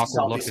would everyone be an wants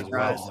awkward to look be as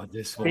well. surprised. Oh,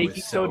 this one Baking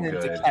was so soda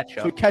into good.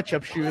 ketchup. So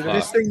ketchup shooter.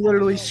 This thing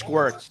literally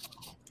squirts.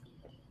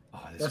 Oh,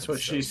 this That's one's what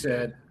so she good.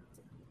 said.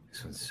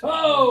 This one's so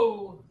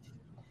Oh,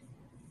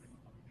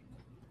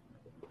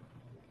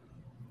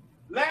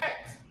 Lex,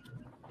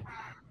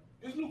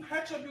 this new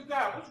ketchup you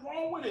got, what's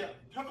wrong with it?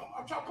 I'm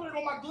trying to put it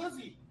on my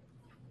glizzy.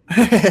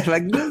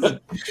 Like this.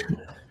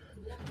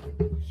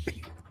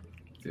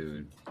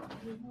 Dude,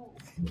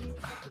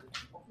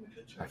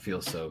 I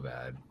feel so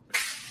bad.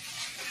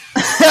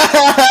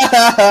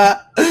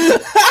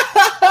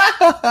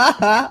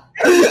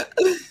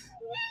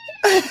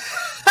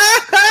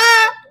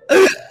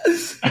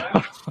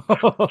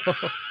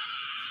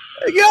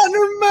 I got in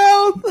her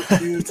mouth.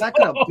 Dude, that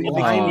could have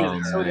blinded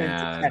Oh, soda into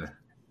man. ketchup.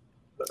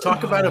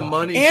 Talk about a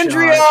money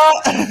Andrea.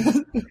 shot.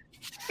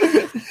 We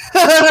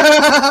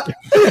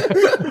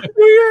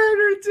heard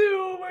her too.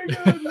 Oh my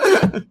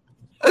god.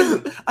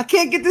 I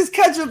can't get this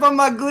ketchup on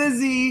my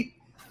glizzy.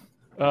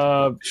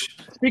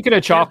 Speaking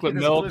of chocolate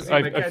this milk,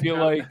 glizzy in the I feel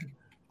like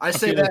I've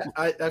said feel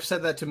that. I've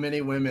said that to many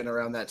women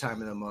around that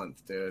time of the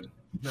month, dude.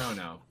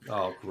 No.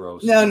 oh,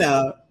 gross. No,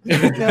 no.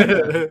 I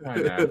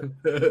know.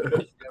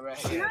 Right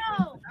here.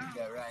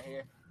 Right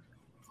here.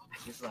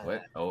 Just like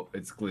What? Oh,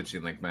 it's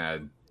glitching like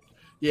mad.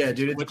 Yeah,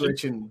 dude, it's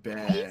glitching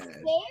bad.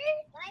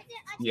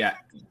 Yeah.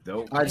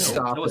 Nope. I'd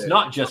stop No, it's it.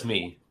 not just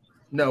me.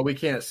 No, we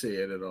can't see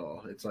it at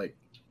all. It's like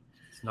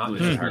It's not Blue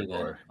just me.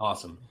 hardcore. Then.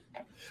 Awesome.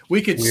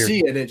 we could Weird. see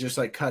it. It just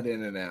like cut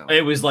in and out.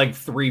 It was like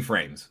 3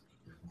 frames.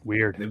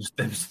 weird. It was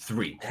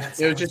 3.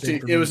 It was just.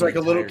 It was like a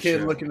little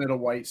kid looking at a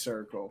white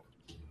circle.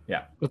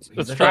 Yeah. Let's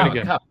try it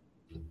again.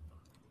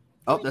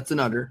 Oh, that's an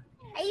under.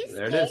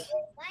 There it is.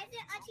 Why is it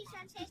Auntie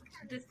Shantae's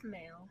the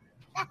smell?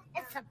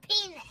 It's a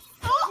penis.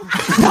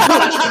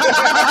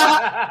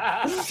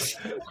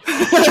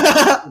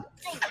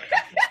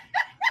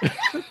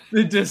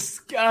 The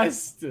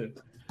disgust.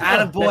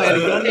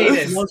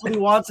 Attaboy. He knows what he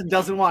wants and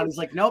doesn't want. He's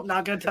like, nope,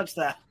 not gonna touch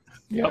that.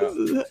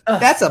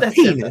 That's a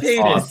penis.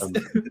 Awesome.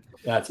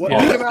 That's What,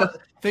 awesome.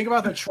 think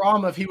about the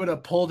trauma if he would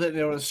have pulled it and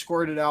it would have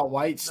squirted out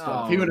white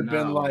stuff. Oh, he would have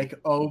been no. like,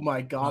 "Oh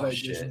my god, Oh, I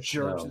just shit.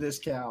 jerked No. this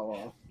cow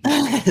off."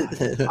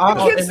 The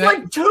Oh, kid's and that-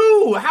 like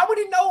 2. How would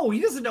he know?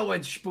 He doesn't know when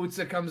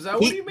Sputza comes out.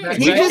 What do you mean?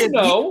 He just-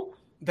 know.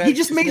 He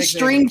just made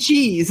string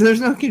cheese. There's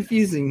no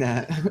confusing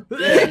that.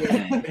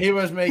 He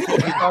was making.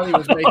 He thought he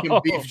was making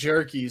beef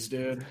jerkies,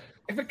 dude.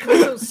 If it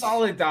comes out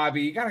solid,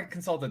 Dobby, you gotta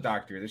consult a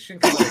doctor. This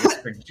shouldn't come out like a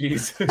spring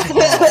cheese.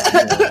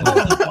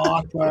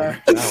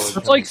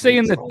 It's like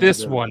saying that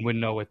this one would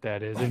know what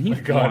that is, and Oh he's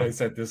my god, gone. I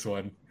said this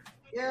one.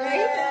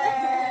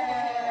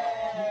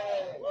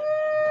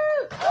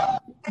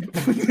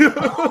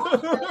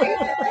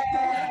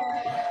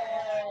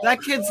 That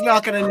kid's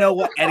not gonna know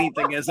what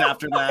anything is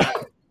after that.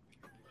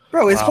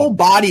 Bro, his whole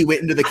body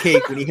went into the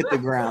cake when he hit the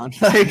ground.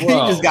 Like he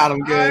Whoa. just got him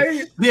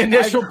good. The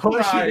initial I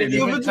push. cried. He didn't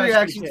even Human's touch the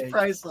reaction is cake.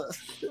 priceless.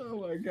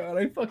 Oh my god,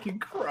 I fucking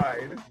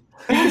cried.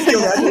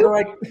 They're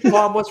like,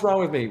 Mom, what's wrong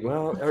with me?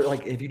 Well, or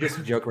like if you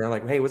just joke around,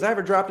 like, hey, was I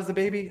ever dropped as a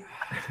baby?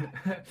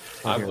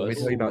 I Here, let me was.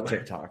 tell you about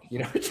TikTok. You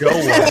know,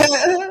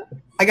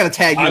 I gotta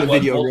tag you I in the won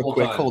video real multiple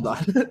quick. times. Hold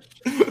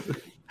on.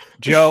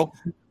 Joe,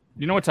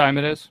 you know what time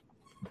it is?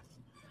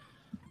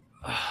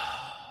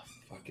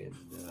 Fucking.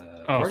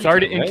 Oh, party sorry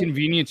to time, right?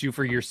 inconvenience you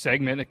for your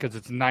segment because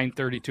it's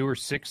 9:32 or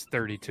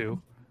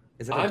 6:32.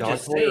 is it a I'm dog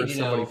just toy or saying, you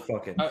somebody know,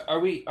 fucking? Are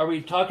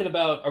we talking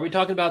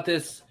about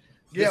this?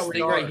 Yeah, This we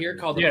thing are. right here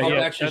called the Yeah, pump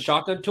yeah, action that's-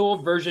 shotgun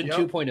tool version Yep.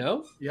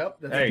 2.0. Yep.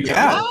 That's There you go.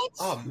 Yeah.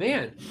 Oh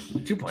man,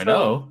 2.0.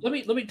 So, let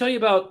me tell you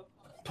about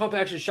pump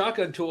action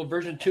shotgun tool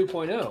version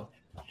 2.0.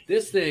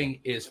 This thing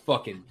is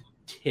fucking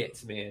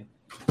tits, man.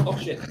 Oh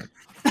shit.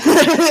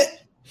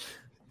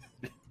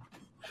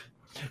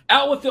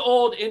 Out with the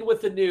old, in with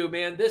the new,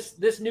 man. This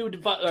new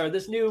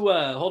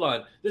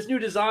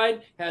design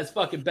has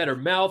fucking better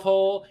mouth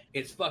hole.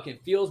 It's fucking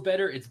feels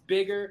better. It's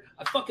bigger.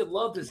 I fucking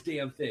love this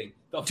damn thing.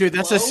 The Dude,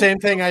 that's the flow- same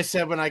thing I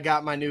said when I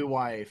got my new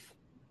wife.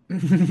 Got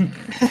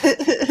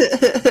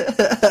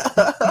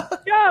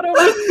him.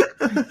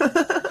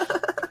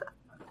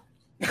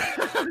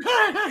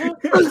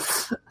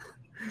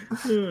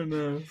 Oh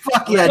no.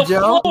 Fuck yeah, the Joe.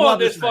 flow on Love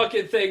this it.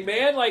 fucking thing,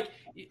 man. Like,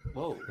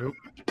 whoa.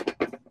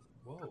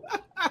 Whoa.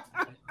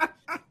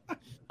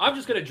 I'm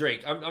just gonna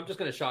drink. I'm just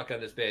gonna shotgun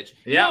this bitch.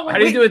 Yeah, what? how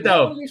do you do it,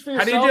 though? One of these for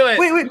How do you yourself.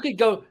 do it? Wait.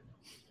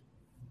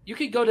 You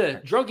could go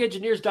to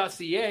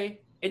drunkengineers.ca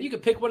and you can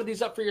pick one of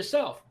these up for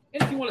yourself.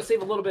 And if you want to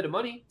save a little bit of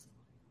money,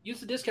 use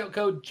the discount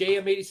code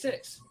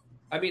JM86.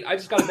 I mean, I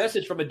just got a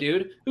message from a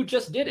dude who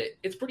just did it.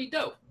 It's pretty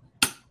dope.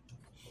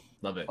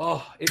 Love it.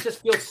 Oh, it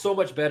just feels so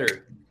much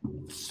better.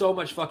 So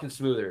much fucking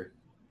smoother.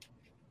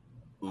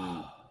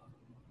 Ooh.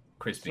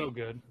 Crispy. So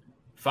good.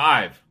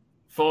 5,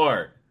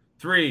 4,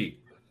 3,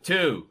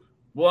 2,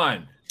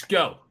 1,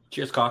 go.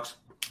 Cheers, Cox.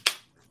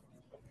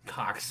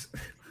 Cox.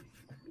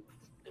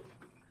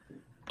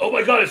 Oh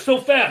my god, it's so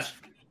fast.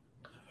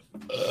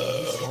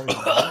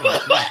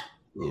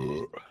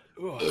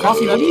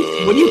 Coffee, what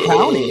are you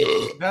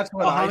pounding? That's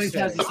what how I many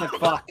times said. he said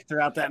fuck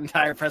throughout that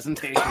entire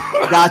presentation?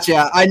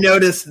 Gotcha. I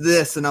noticed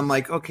this, and I'm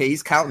like, okay,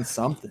 he's counting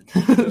something.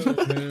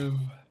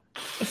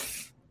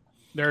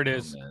 There it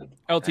is.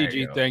 Oh,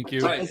 LTG, thank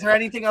you. Is there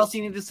anything else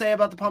you need to say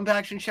about the pump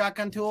action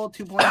shotgun tool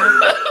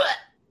 2.0?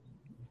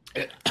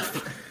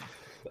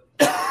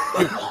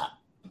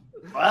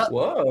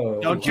 Whoa!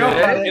 Don't choke.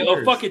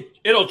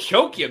 It'll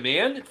choke you,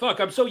 man.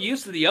 Fuck, I'm so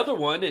used to the other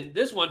one, and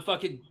this one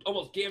fucking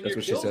almost damn near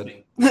kills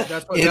me.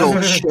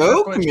 It'll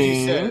choke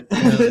me.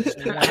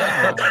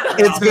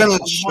 It's gonna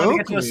choke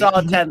get to a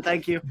solid 10.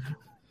 Thank you.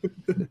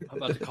 I'm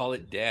about to call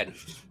it daddy.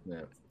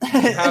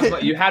 Yeah.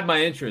 You had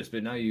my interest,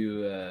 but now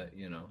now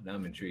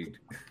I'm intrigued.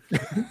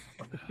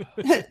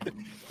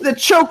 The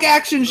choke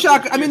action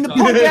shotgun. I mean, the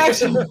pump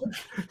action.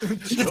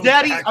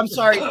 Daddy, I'm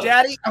sorry.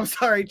 Daddy, I'm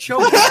sorry.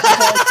 Choke.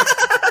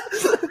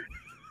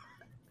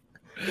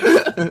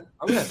 I'm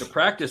gonna have to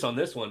practice on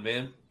this one,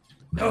 man.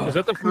 Is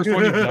that the first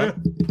one you've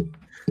done?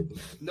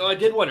 No, I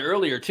did one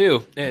earlier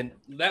too, and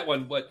that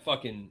one,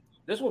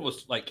 this one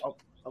was like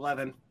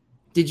 11.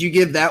 Did you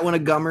give that one a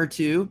gummer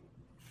too?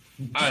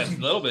 A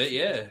little bit,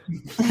 yeah.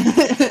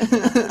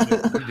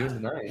 You're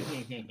doing tonight.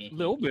 A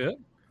little bit.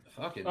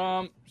 Fucking.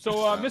 So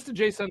Mr.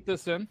 J sent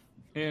this in,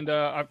 and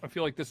I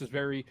feel like this is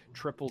very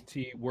Triple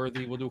T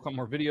worthy. We'll do a couple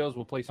more videos.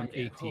 We'll play some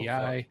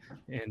ATI,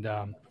 and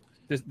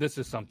this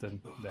is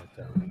something that.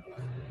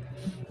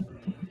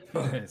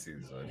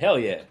 Hell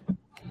yeah.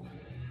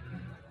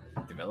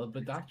 Developed by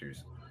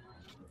doctors.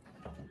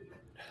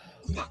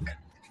 Fuck.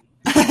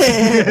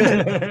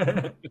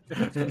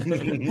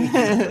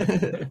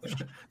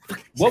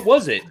 What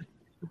was it?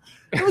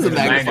 It was a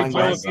magnifying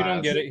glass. If you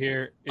don't get it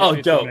here,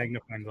 it's dope. a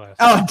magnifying glass.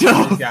 Oh,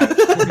 dope.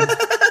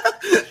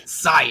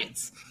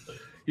 Science.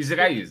 He's like,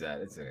 I use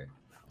that. It's okay.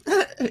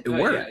 It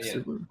works. Yeah.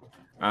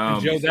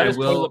 Joe, that is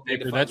toilet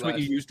paper. magnifying That's what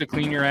you glass. use to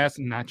clean your ass,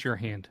 and not your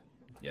hand.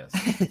 Yes.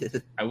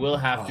 I will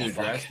have to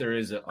address there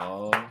is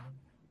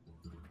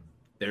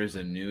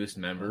a newest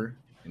member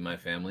in my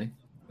family.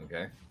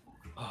 Okay.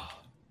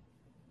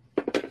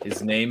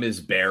 His name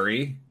is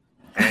Barry,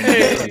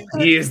 and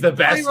he is the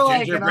best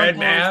gingerbread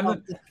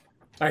man.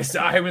 I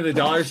saw him in the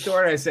dollar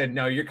store, and I said,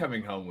 "No, you're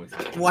coming home with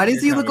me." Why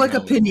does he look like a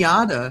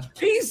pinata?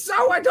 He's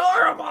so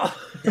adorable.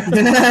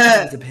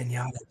 It's a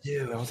pinata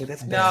too. I was like,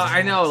 that's No,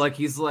 I know. Like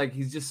he's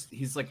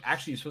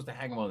actually you're supposed to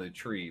hang him on the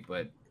tree,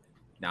 but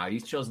no,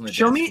 he's chills on the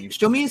Show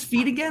desk. me his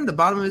feet again. The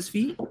bottom of his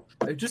feet.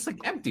 They're just like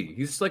empty.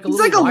 He's like a He's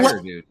little like a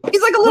wire, dude.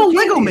 He's like a little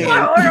Lego man.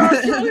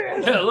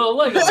 Yeah, a little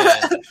Lego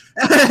man.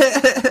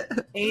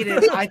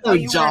 Aiden, I thought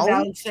you were Jolly?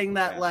 announcing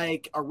that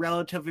like a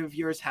relative of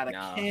yours had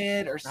a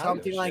kid or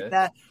something like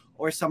that,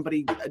 or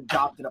somebody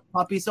adopted a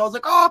puppy. So I was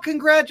like, "Oh,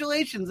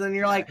 congratulations!" And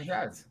you're like,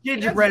 Congrats.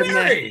 "Gingerbread man."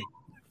 Barry.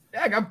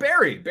 Yeah, I got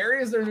Barry.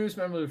 Barry is their newest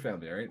member of the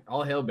family. All right,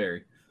 all hail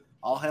Barry.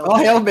 All hail, Oh,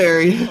 hail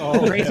Barry.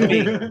 Oh, praise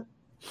be.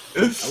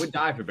 I would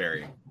die for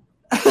Barry.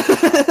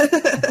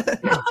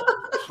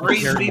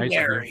 Praise be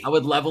Barry. I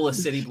would level a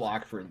city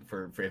block for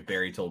if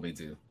Barry told me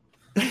to.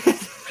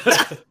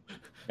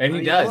 And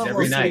he does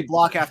every night.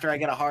 Block after I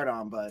get a hard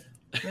on, but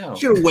No.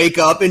 You're gonna wake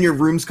up and your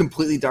room's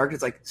completely dark.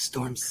 It's like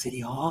Storm City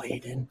Hall,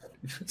 Aiden.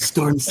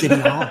 Storm City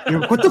Hall.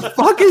 You're like, what the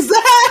fuck is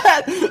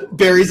that?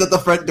 Barry's at the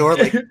front door,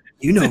 like,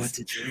 you know what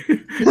to do.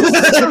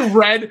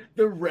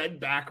 the red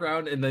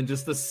background, and then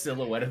just the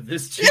silhouette of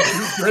this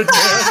gingerbread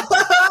man.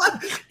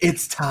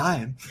 It's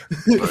time.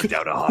 Burned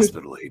down a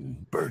hospital, Aiden.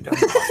 Burned down a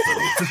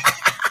hospital.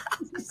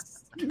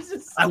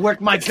 I work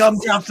my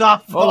gumdrops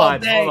off. Hold all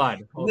on. day.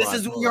 This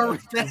is your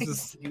thing.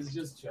 He's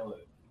just chilling.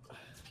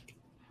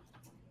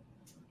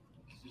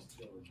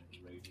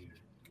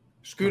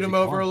 Scoot him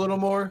over a little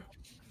more.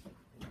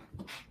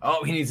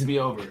 Oh, he needs to be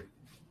over.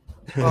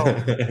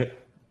 Oh.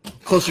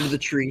 Closer to the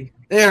tree.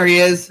 There he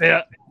is.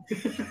 Yeah.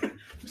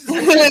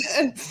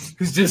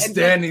 He's just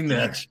standing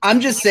there.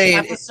 I'm just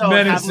saying,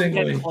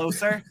 menacingly.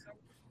 Closer.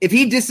 if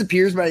he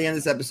disappears by the end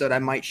of this episode, I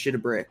might shit a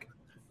brick.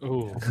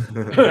 Ooh.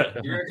 You're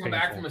gonna come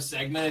back from a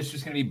segment. It's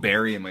just gonna be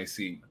Barry in my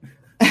seat.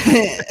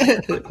 Let's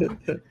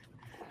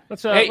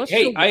Hey, go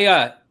I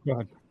ahead.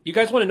 you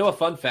guys want to know a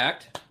fun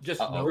fact?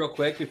 Just real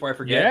quick before I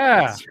forget.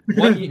 Yeah.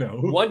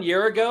 1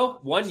 year ago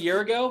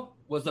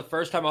was the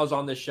first time I was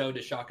on this show to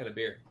shotgun a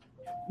beer.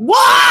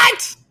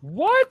 What?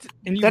 What?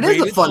 And you That is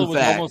a waited fun till it was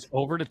fact. almost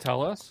over to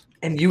tell us?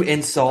 And you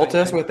insult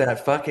us with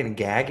that fucking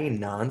gagging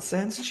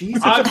nonsense?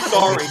 Jesus. I'm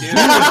sorry, dude.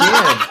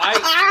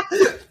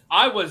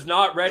 I was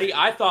not ready.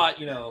 I thought,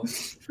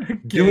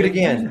 Do it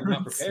again. I'm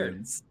not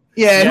prepared.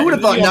 Yeah, who would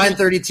have thought yeah.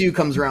 932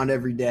 comes around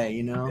every day,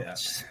 you know? Yeah.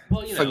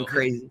 Well, Fucking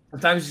crazy.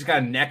 Sometimes you just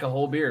gotta neck a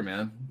whole beer,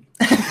 man.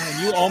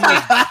 You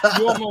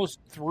almost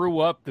threw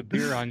up the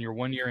beer on your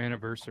 1 year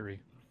anniversary.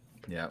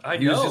 Yeah, I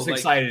he was know, just like-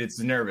 excited. It's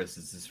nervous.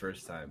 It's his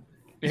first time.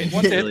 And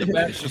once it hit Really the pretty.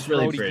 back, It's his just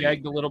really throat, he pretty.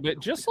 gagged a little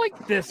bit, just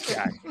like this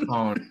guy.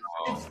 Oh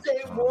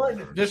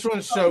no! This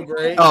one's so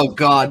great. Oh,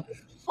 God.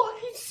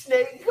 Fucking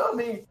snake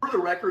coming. For the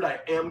record, I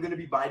am going to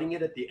be biting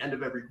it at the end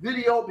of every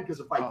video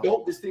because if I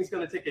don't, this thing's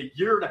going to take a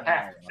year and a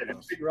half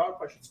to figure out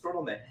if I should start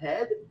on the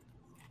head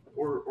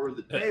or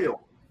the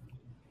tail.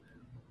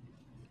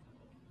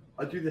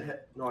 I'll do the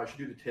head. No, I should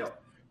do the tail.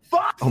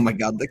 Fuck! Oh my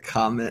god, the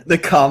comment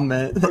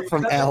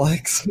from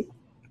Alex.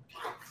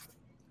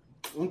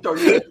 What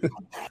is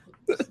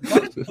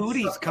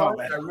Booty's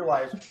comment? I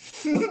realized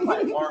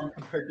my arm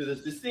compared to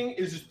this. This thing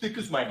is as thick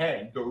as my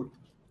hand, dude.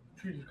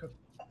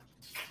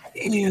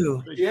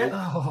 Ew. Yeah.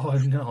 Oh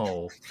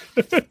no.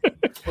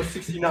 Or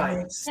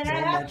 69. So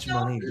much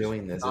money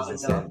doing this is the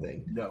same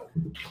thing. No.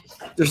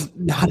 There's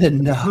not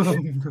enough.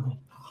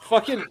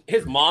 Fucking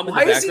his mom in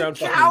Why the is he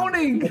background.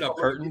 counting? Put up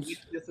curtains.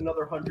 This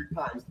another 100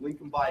 times. Link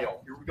in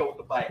bio. Here we go with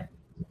the bio.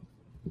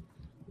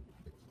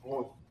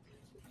 Oh.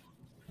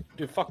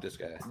 Dude, fuck this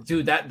guy.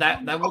 Dude,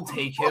 that will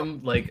take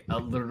him like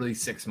literally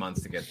 6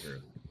 months to get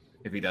through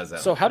if he does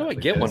that. So how do I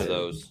get one of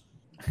those?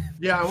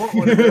 Yeah, I want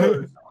one of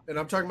those. And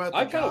I'm talking about.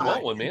 I kind of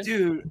want one, man.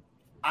 Dude,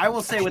 I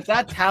will say with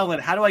that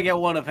talent, how do I get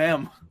one of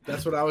him?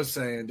 That's what I was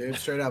saying, dude.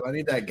 Straight up, I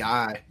need that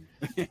guy.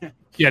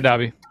 Yeah,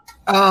 Dobby.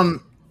 I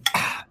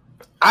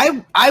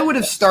would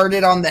have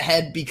started on the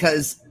head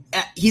because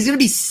he's gonna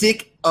be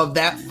sick of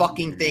that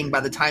fucking thing by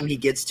the time he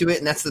gets to it,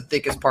 and that's the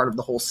thickest part of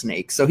the whole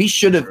snake. So he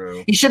should have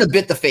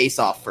bit the face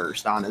off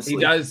first.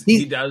 Honestly,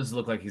 He does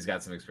look like he's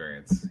got some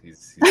experience.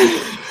 He's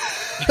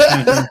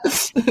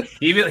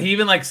he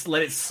even like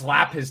let it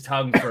slap his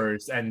tongue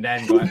first and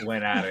then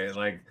went at it.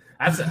 Like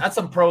that's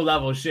some pro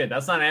level shit.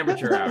 That's not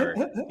amateur hour.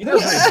 He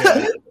knows what he's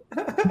doing.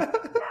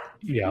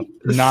 Yeah,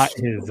 not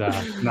his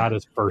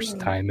first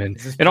time,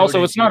 and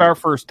also it's not our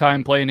first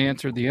time playing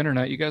Answer the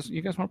Internet. You guys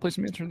want to play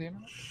some Answer the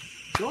Internet?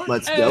 Sure.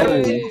 Let's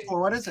go.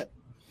 What is it?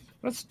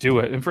 Let's do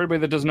it. And for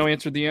anybody that doesn't know,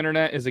 Answer the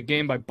Internet is a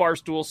game by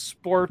Barstool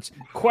Sports.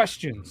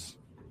 Questions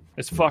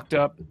as fucked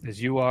up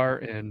as you are,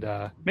 and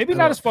maybe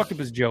not as fucked up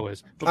as Joe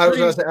is. But I was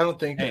gonna say I don't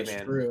think that's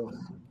true.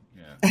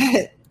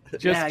 Yeah.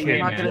 Just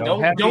kidding,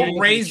 man. Don't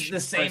raise the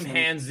same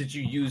hands that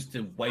you use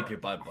to wipe your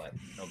butt.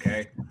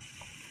 Okay,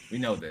 we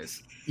know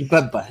this. Your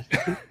butt.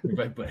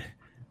 Your butt.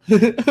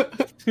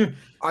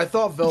 I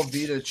thought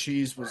Velveeta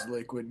cheese was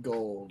liquid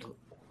gold.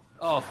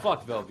 Oh,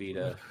 fuck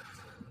Velveeta.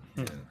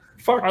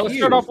 All right, let's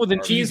start off with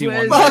an easy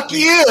one. Fuck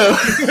you.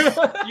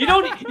 You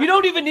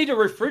don't even need to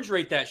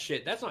refrigerate that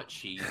shit. That's not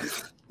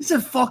cheese. He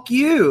said, "Fuck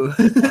you."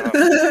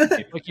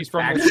 Like he's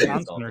from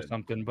Wisconsin or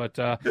something. But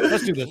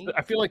let's do this.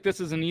 I feel like this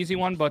is an easy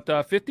one. But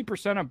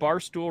 50% of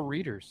Barstool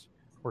readers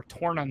were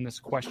torn on this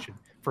question.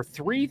 For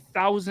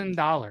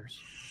 $3,000,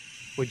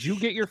 would you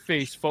get your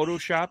face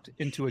photoshopped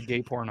into a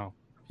gay porno?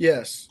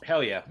 Yes.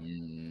 Hell yeah.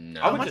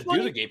 No. I would just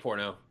do the gay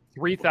porno.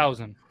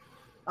 3,000.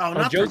 Oh,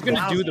 not Joe's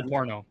gonna do the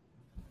porno.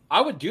 I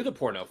would do the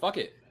porno. Fuck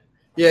it.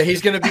 Yeah,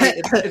 he's gonna be.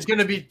 It's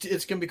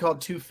gonna be called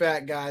Two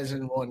Fat Guys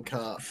in One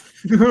Cup.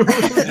 For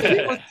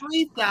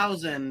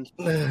 3,000,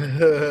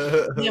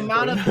 the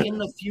amount of in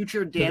the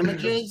future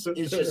damages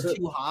is just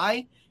too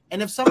high.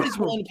 And if somebody's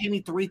willing to pay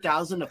me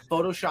 3,000 to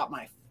Photoshop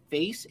my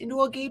face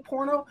into a gay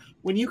porno,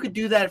 when you could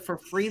do that for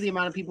free, the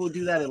amount of people who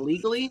do that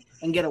illegally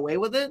and get away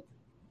with it.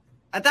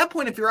 At that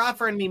point, if you're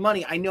offering me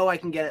money, I know I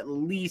can get at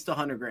least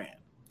 $100,000.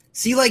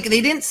 See, like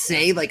they didn't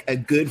say like a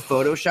good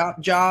Photoshop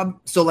job,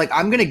 so like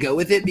I'm gonna go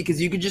with it because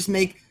you could just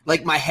make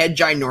like my head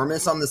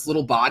ginormous on this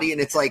little body,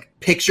 and it's like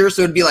picture,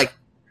 so it'd be like,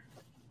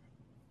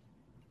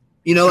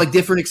 you know, like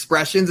different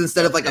expressions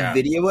instead of like a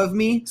video of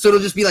me. So it'll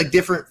just be like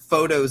different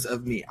photos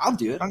of me. I'll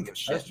do it. I don't give a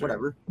shit.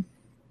 Whatever.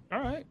 All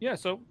right. Yeah.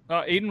 So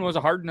Aiden was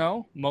a hard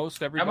no.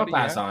 Most everybody. I'm a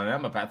pass on it.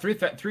 I'm a pass.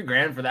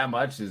 $3,000 for that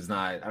much is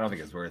not. I don't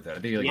think it's worth it. I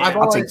think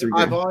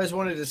I've always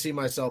wanted to see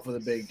myself with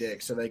a big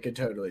dick, so they could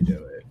totally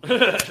do it.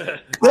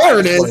 There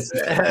it is.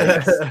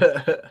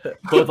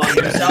 Both on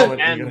yourself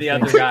and the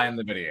other guy in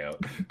the video.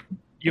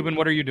 Ewan,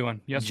 what are you doing?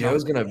 Yes.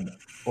 Joe's gonna.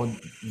 Well,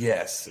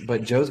 yes,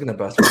 but Joe's gonna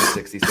bust for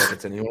 60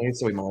 seconds anyway,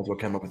 so we might as well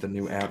come up with a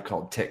new app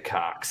called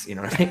TikToks. You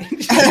know what I mean?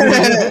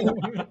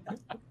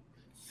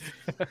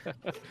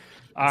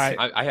 All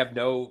right. I have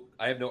no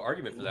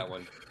argument for that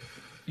one.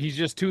 He's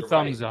just two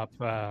thumbs up.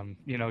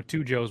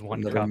 Two Joes,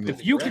 one cup.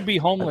 If you could be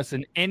homeless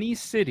in any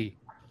city,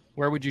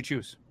 where would you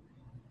choose?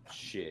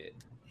 Shit.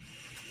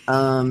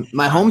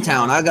 My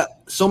hometown. I got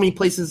so many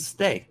places to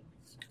stay.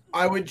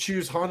 I would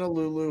choose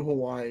Honolulu,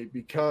 Hawaii,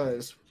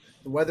 because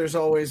the weather's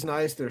always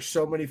nice. There's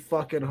so many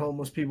fucking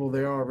homeless people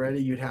there already.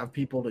 You'd have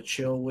people to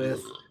chill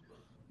with.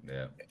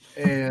 Yeah.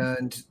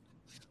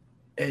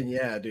 And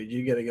yeah, dude,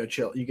 you gotta go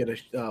chill. You gotta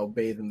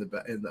bathe in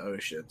the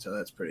ocean, so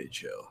that's pretty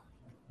chill.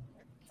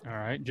 All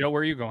right, Joe,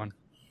 where are you going?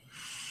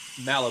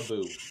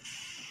 Malibu.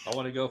 I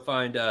want to go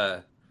find.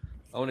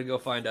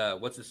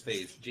 What's his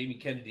face? Jamie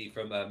Kennedy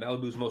from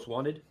Malibu's Most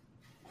Wanted.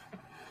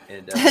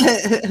 And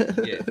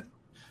yeah,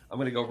 I'm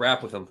gonna go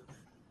rap with him.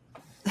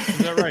 Is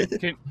that right?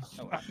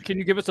 Can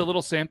you give us a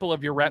little sample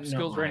of your rap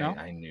skills right now?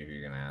 I knew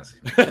you were gonna ask.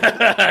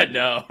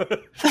 No.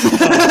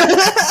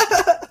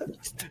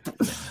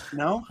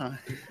 No.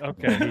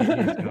 Okay.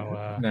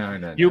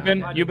 No. You've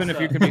been.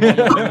 If you could be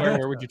homeless anywhere,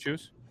 where would you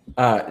choose?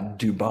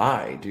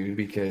 Dubai, dude,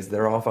 because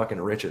they're all fucking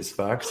rich as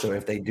fuck. So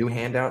if they do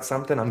hand out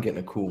something, I'm getting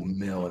a cool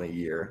meal in a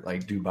year,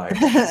 like Dubai.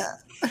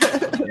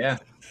 Yeah.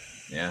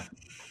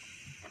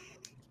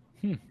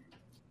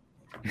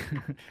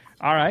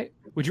 All right.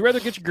 Would you rather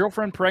get your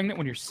girlfriend pregnant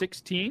when you're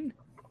 16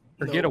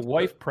 or get a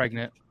wife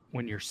pregnant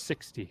when you're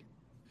 60.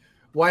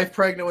 Wife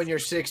pregnant when you're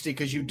 60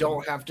 because you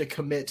don't have to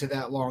commit to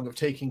that long of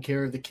taking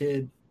care of the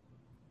kid.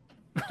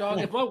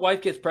 Dog, if my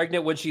wife gets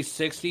pregnant when she's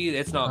 60,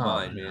 it's not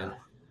mine, man.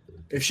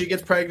 If she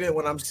gets pregnant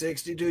when I'm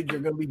 60, dude,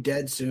 you're going to be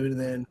dead soon. And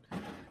then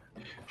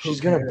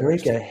she's going to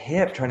break a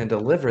hip trying to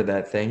deliver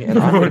that thing. And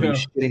I'm going to be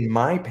shitting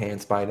my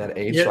pants by that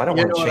age. So I don't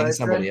want to change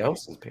somebody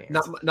else's pants.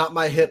 Not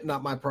my hip,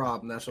 not my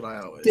problem. That's what I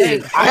always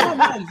say. I don't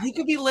know. You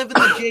could be living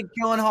the Jake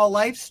Gyllenhaal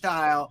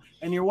lifestyle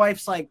and your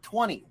wife's like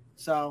 20.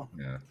 So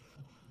yeah.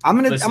 I'm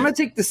gonna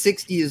take the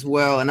 60 as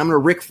well, and I'm gonna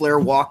Ric Flair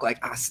walk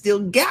like I still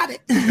got it.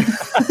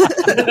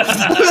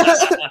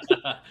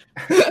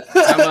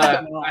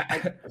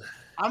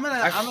 I'm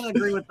gonna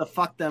agree with the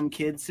fuck them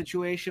kids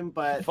situation,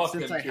 but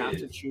since I have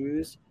to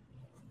choose,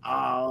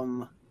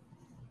 I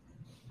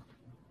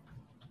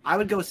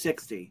would go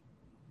 60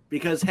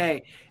 because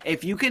hey,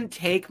 if you can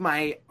take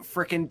my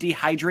freaking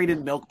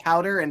dehydrated milk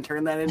powder and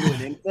turn that into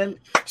an infant,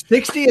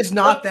 60 is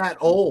not that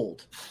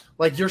old.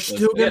 Like you're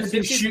still going to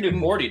be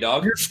shooting 40,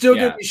 dog. You're still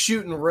going to be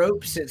shooting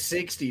ropes at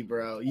 60,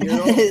 bro. You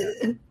know.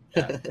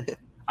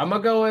 I'm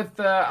gonna go with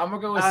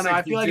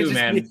 62, like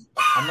man.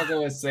 I'm gonna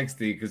go with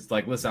 60 because,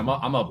 like, listen,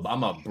 I'm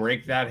a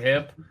break that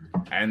hip,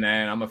 and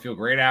then I'm gonna feel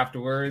great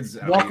afterwards.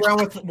 Walk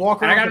around.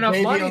 I got enough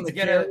money on to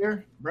get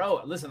carrier.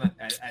 Bro, listen,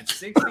 at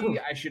 60,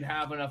 I should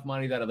have enough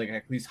money that I like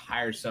at least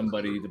hire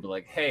somebody to be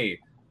like,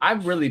 hey,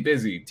 I'm really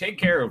busy. Take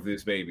care of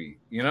this baby.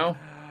 You know.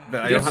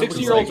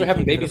 60-year-olds are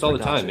having babies all the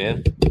time,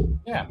 man.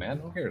 Yeah, man.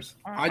 Who cares?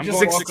 I just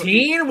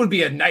 16 would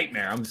be a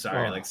nightmare. I'm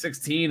sorry. Like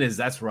 16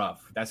 that's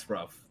rough. That's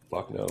rough.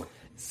 Fuck no.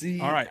 See,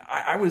 all right.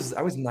 I was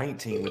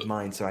 19 with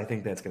mine, so I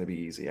think that's going to be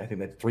easy. I think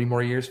that 3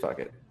 more years. Fuck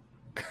it.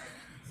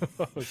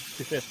 Oh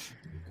shit!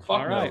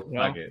 All right,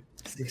 no, fuck it.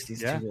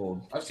 60's too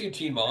old. I've seen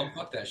Teen Mom.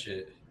 Fuck that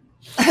shit.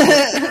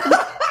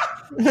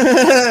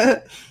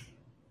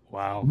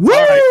 Wow. Woo!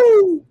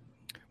 Right.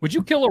 Would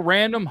you kill a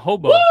random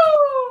hobo?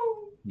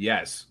 Woo!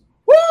 Yes.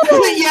 Woo!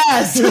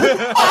 Yes.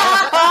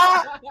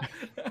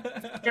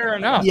 Fair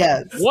enough.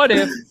 Yes. What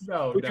if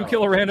would you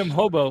kill a random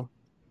hobo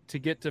to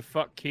get to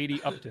fuck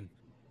Katie Upton?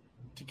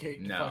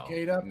 No,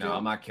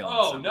 I'm not killing.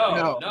 Oh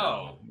somebody.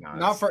 no.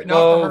 Not for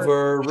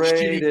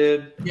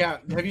overrated. Yeah,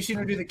 have you seen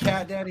her do the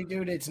cat daddy,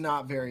 dude? It's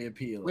not very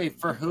appealing. Wait,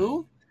 for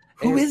who?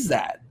 Who is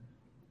that?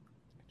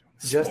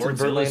 Justin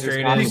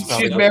Verlander's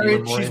She's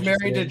married. She's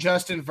married to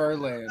Justin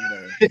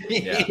Verlander.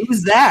 Yeah.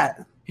 Who's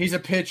that? He's a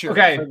pitcher.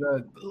 Okay.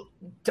 For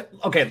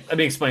Okay, let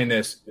me explain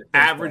this.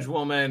 Average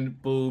woman,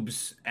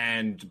 boobs,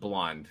 and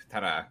blonde.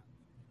 Ta-da.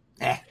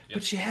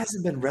 But she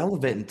hasn't been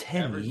relevant in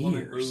 10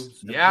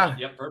 years. Yeah.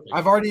 Yep,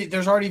 perfect.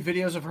 There's already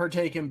videos of her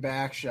taking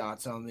back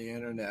shots on the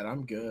internet.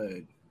 I'm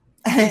good.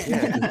 I'm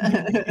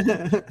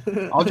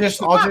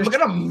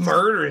gonna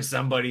murder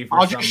somebody.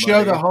 I'll just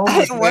show the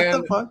homeless man. What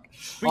the fuck?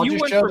 I'll You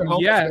just went show from the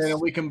homeless yes man,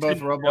 and we can both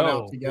to rub one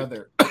no. out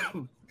together.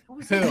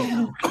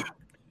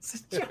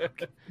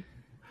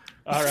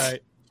 All right.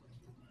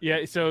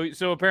 Yeah.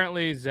 So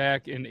apparently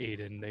Zach and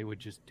Aiden, they would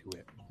just do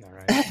it. All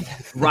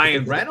right.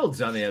 Ryan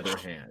Reynolds, on the other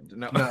hand,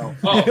 no.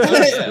 Oh,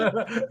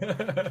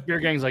 yeah. Your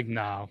gang's like,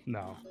 no. I'll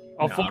No,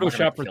 I'm not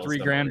Photoshop for gonna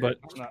 $3,000, kill but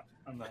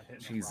I'm not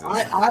hitting. Jesus.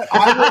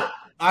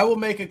 I will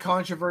make a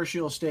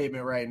controversial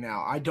statement right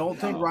now. I don't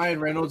think Ryan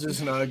Reynolds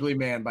is an ugly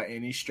man by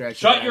any stretch.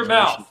 Shut your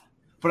mouth.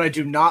 But I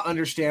do not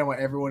understand why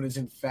everyone is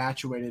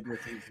infatuated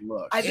with his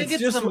looks. I think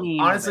it's just a meme.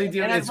 honestly,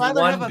 dude, And it's I'd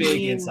rather one have a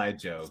big meme- inside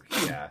joke.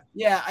 Yeah.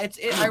 Yeah,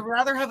 I'd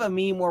rather have a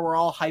meme where we're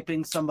all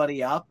hyping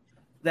somebody up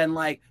than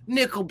like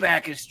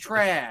Nickelback is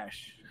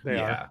trash. They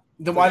Yeah. are.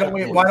 Then why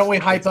don't we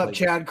hype up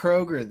Chad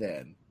Kroger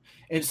then,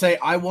 and say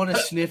I want to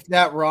sniff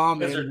that Because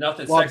there's ramen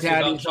nothing while sexy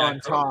about Daddy's Chad on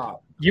Kroger.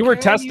 top. You were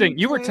Can testing. you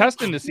You were take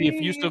testing to see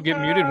if you still get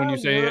muted when you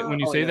say it. When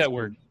you say that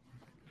word.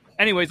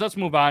 Anyways, let's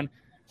move on.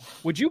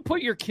 Would you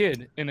put your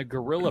kid in a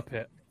gorilla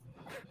pit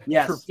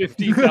Yes. for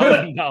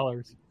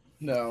 $50,000?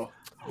 No.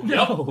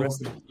 Yep.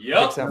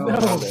 Dicks out No.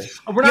 for Monday.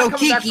 We're not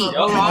coming back Kiki. for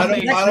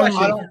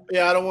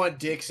I don't want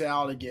dicks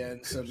out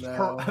again. So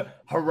no.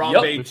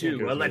 Harambe Yep.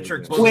 2,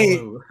 Electric Wait.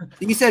 Boogaloo.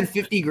 You said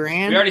 50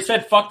 grand? We already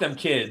said fuck them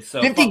kids.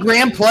 So 50 fuck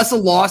grand them plus a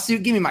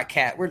lawsuit? Give me my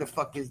cat. Where the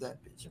fuck is that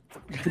bitch?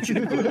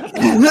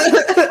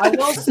 I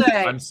will say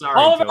I'm kids. sorry,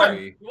 Hold on.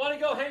 Joey. You want to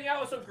go hang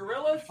out with some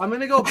gorillas? I'm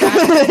gonna go back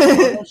to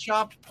the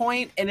Photoshop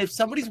point, and if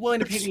somebody's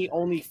willing to pay me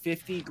only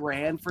 50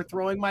 grand for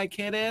throwing my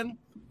kid in,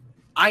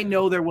 I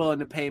know they're willing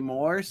to pay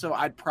more, so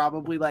I'd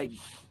probably like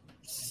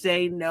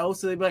say no.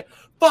 So they'd be like,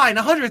 "Fine,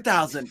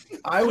 100,000."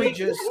 I would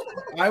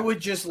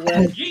just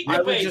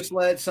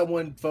let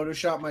someone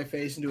Photoshop my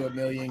face into 1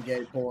 million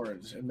gay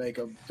porns and make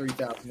them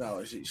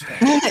 $3,000 each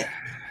time.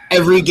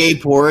 Every gay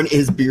porn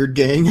is beard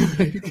gang.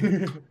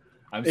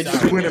 I'm It's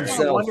sorry. win Barry.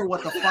 himself. I wonder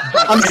what the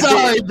fuck. I'm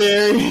sorry,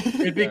 Barry.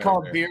 It'd be Fair,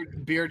 called fair.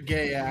 beard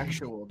gay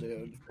actual,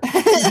 dude.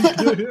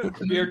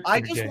 Beard-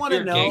 I just want to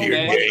Beard know.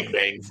 gang, what gang. the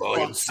Bang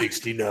Volume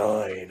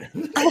 69.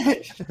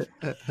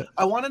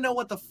 I want to know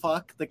what the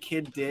fuck the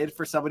kid did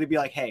for somebody to be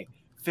like, "Hey,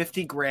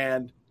 50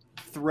 grand,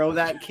 throw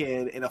that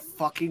kid in a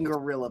fucking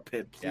gorilla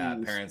pit, please." Yeah,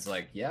 parents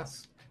like,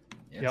 yes.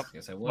 Yep.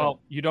 Yes, I will. Well,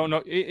 you don't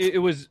know. It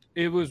was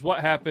what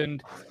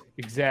happened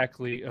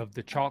exactly of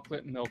the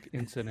chocolate milk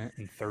incident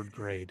in 3rd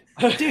grade.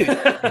 Dude,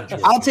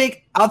 I'll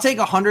take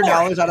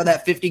 $100 out of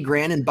that 50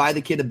 grand and buy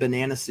the kid a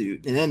banana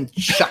suit and then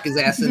chuck his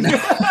ass in there.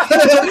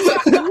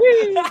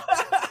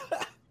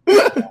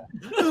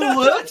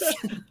 Whoops.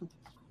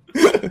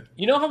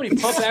 You know how many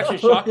pump action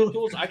shotgun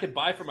tools I could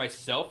buy for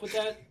myself with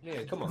that?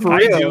 Yeah, come on. I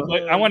do,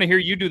 but I want to hear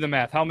you do the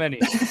math. How many?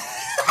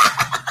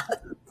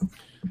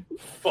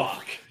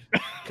 Fuck.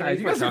 Guys,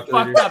 you guys are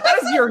fucked up. That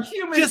is your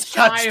human Just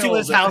cuts to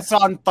his house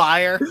on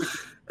fire.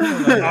 All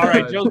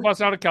right, Joe's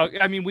busting out a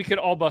calculator. I mean, we could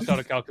all bust out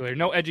a calculator.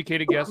 No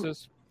educated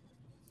guesses.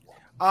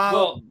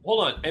 Well,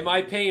 hold on. Am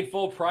I paying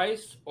full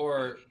price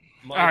or?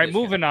 All right,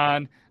 moving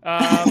on.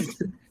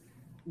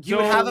 You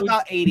have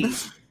about 80.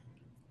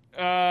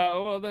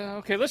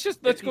 Okay,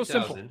 let's go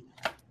simple.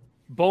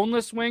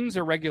 Boneless wings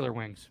or regular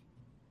wings?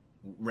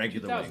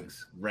 Regular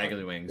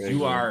wings.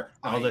 You are.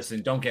 Oh,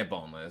 listen, don't get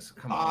boneless.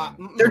 Come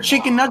on. They're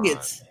chicken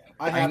nuggets.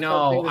 I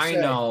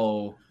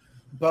know.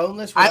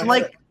 Boneless.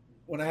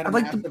 When I had a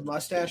massive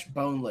mustache,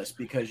 boneless,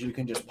 because you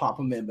can just pop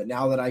them in. But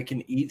now that I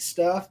can eat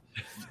stuff,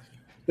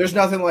 there's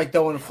nothing like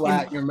throwing a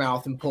flat in your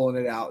mouth and pulling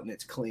it out and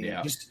it's clean.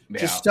 Yeah. Just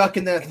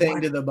stucking that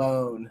thing to the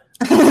bone.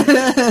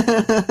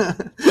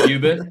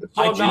 You've been?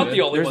 So I'm not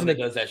the only one that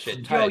does that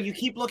shit. Joe, you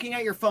keep looking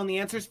at your phone. The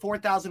answer is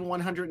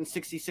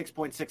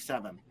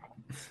 4,166.67.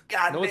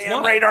 God No, it's damn,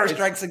 not. radar It's-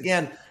 strikes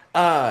again.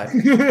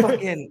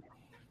 Fucking,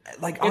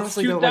 like, It's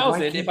honestly, though, 2,000 why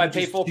if can't I you pay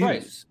just full do-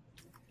 price.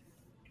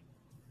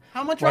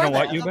 How much Why are don't they?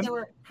 what, I you thought been? they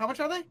were- How much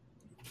are they?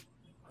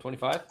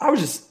 25. I was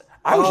just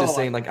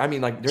saying, like, I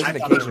mean, like, there's I an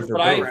thought occasion they for were-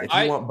 both. But If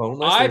you want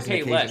boneless, I there's an pay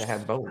occasion less. to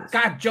have boneless.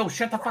 God, Joe,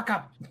 shut the fuck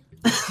up.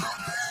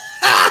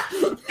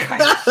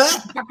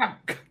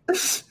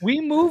 We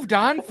moved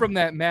on from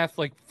that math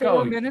like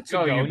 4 minutes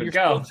ago, and you're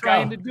still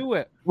trying to do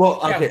it.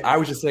 Well, okay, I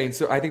was just saying,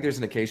 so I think there's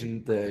an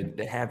occasion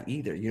to have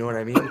either. You know what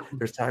I mean?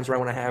 There's times where I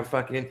want to have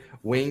fucking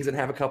wings and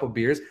have a couple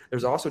beers.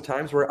 There's also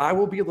times where I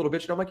will be a little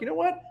bitch and I'm like, you know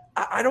what?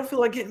 I don't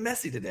feel like getting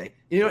messy today.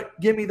 You know what?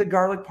 Give me the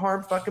garlic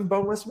parm fucking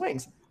boneless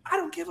wings. I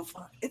don't give a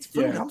fuck. It's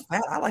food. Yeah. I'm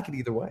fat. I like it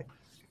either way.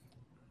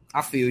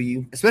 I feel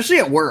you, especially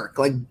at work.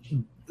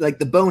 Like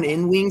the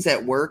bone-in wings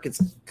at work,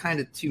 it's kind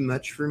of too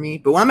much for me.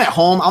 But when I'm at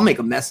home, I'll make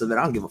a mess of it.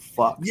 I don't give a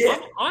fuck. Yeah.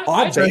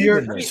 I So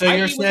you're eat with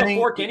saying a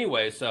fork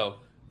anyway, so.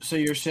 So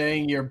you're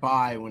saying you're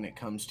bi when it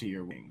comes to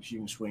your wings. You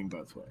can swing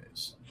both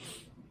ways.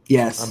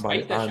 Yes. I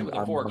eat that shit with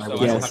a fork, so I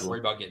don't have to worry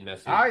about getting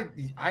messy.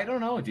 I don't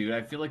know, dude.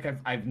 I feel like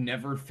I've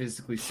never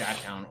physically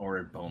sat down and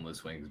ordered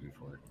boneless wings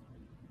before.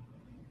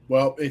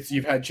 Well,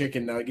 you've had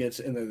chicken nuggets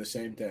and they're the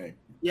same thing.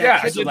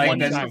 Yeah, did one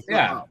time.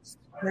 yeah.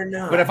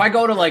 But if I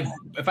go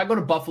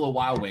to Buffalo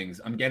Wild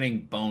Wings, I'm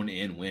getting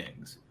bone-in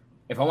wings.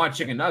 If I want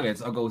chicken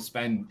nuggets, I'll go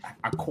spend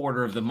a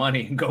quarter of the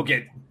money and go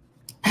get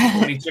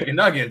 20 chicken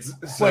nuggets.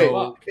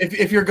 So, Wait,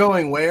 if you're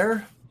going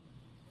where?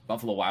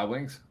 Buffalo Wild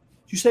Wings.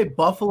 Did you say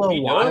Buffalo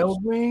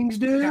Wild Wings,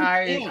 dude?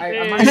 I'm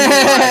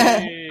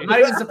not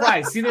even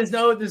surprised. See, there's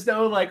no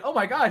like, oh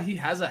my god, he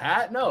has a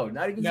hat. No,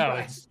 not even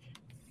surprised.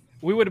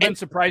 We would have been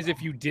surprised if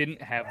you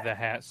didn't have the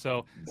hat.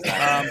 So,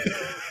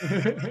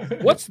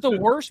 what's the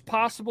worst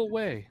possible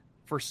way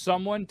for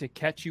someone to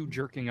catch you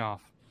jerking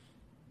off?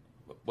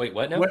 Wait,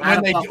 what now?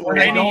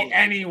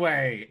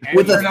 Anyway.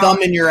 With a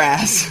thumb in your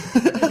ass.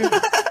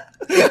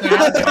 This is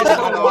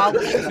what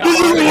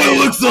it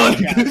looks like.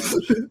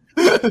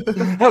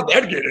 How'd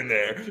that get in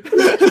there?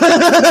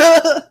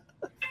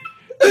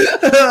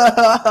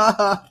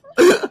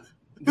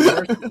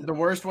 The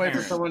worst way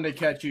for someone to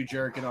catch you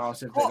jerking off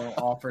is if they don't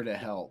offer to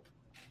help.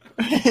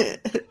 Yeah,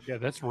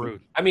 that's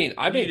rude. I mean,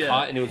 I've been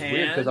caught, and it was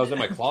weird because I was in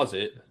my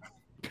closet.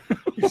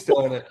 You're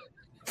still in it.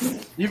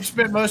 You've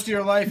spent most of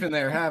your life in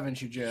there, haven't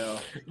you, Joe?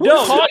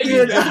 No, caught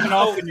you jerking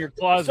off in your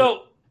closet?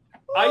 So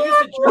I used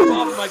to jerk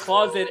off in my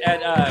closet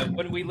at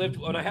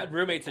when I had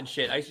roommates and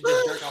shit. I used to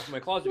just jerk off in my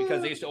closet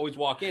because they used to always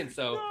walk in.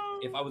 So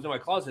if I was in my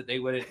closet, they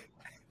wouldn't.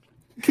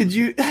 Could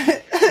you?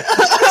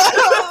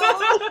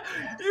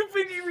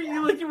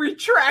 You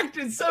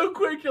retracted so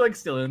quick. You're like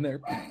still in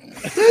there. I'm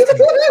just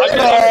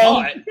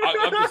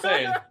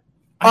saying.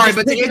 All right,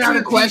 but to answer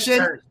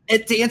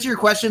your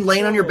question,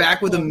 laying on your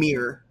back with a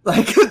mirror,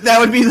 like that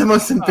would be the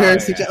most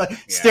embarrassing.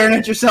 Staring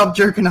at yourself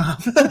jerking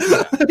off.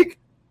 Like,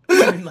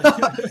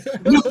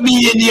 look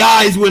me in the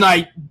eyes when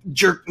I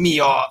jerk me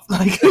off.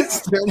 Like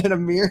staring at a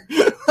mirror.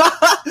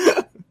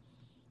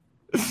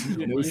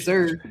 No,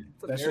 sir.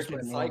 That's just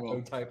my psycho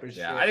type of shit.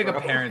 Yeah, I think bro.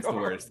 a parent's the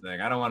worst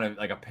thing. I don't want to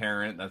like a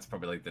parent. That's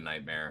probably like the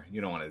nightmare.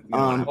 You don't want to.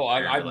 I've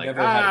never had a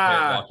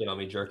parent walk in on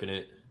me jerking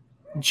it.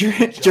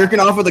 Jerking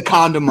off with a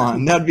condom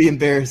on. That'd be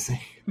embarrassing.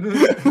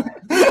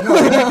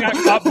 I got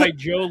caught by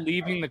Joe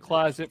leaving the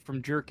closet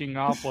from jerking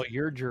off while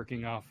you're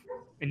jerking off.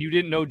 And you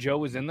didn't know Joe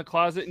was in the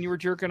closet and you were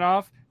jerking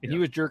off, and he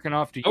was jerking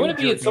off to you. I want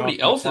to be in somebody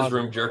else's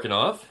room jerking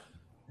off.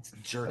 It's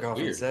jerk off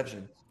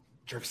inception.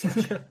 Jerk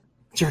session.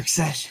 Jerk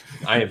session.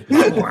 I have.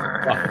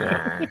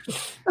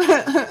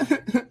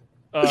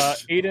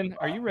 Aiden,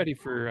 are you ready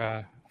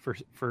for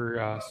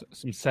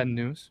some send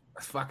news?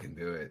 Let's fucking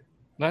do it.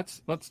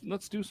 Let's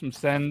do some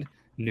send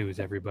news,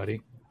 everybody.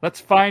 Let's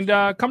find.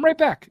 Come right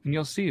back, and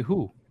you'll see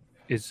who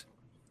is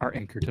our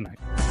anchor tonight.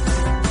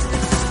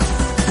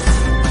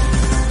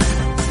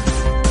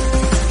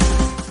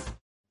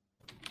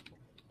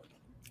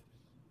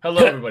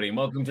 Hello, everybody, and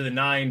welcome to the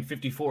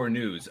 954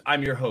 News.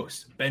 I'm your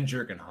host, Ben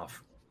Jerkenhoff.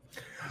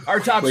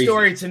 Our top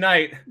story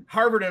tonight,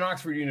 Harvard and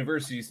Oxford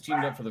universities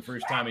teamed up for the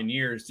first time in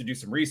years to do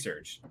some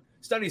research.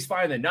 Studies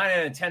find that 9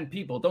 out of 10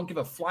 people don't give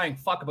a flying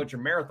fuck about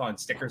your marathon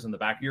stickers on the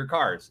back of your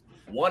cars.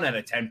 1 out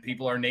of 10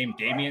 people are named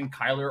Damien,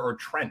 Kyler, or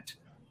Trent.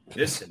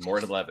 This and more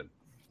at 11.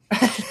 I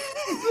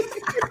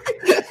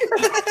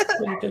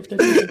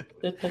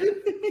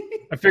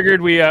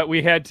figured we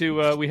had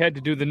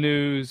to do the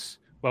news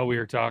while we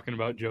were talking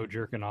about Joe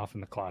jerking off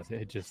in the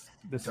closet. It just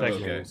the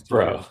segment was too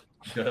bro.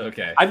 good.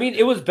 Okay. I mean,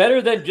 it was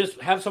better than just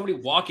have somebody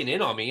walking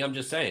in on me. I'm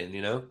just saying,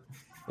 you know, it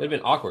would have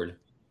been awkward.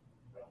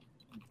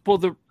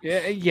 Well,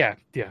 yeah,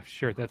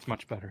 sure, that's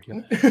much better.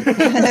 Yeah.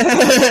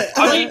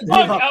 I mean,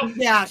 look,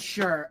 yeah,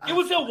 sure. It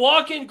was a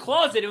walk-in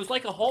closet. It was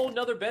like a whole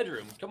nother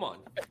bedroom. Come on.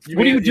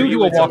 What do you do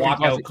to a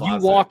walk-in closet? You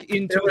walk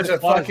into the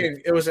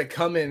closet. It was a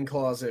come-in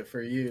closet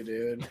for you,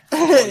 dude.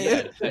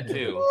 That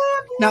too.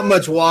 Not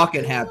much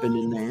walking happened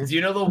in there. Do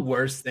you know the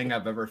worst thing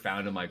I've ever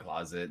found in my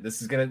closet?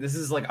 This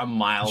is like a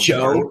mild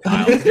Joe.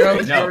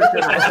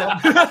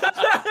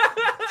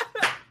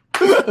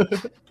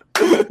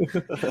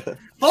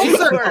 Full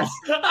circle.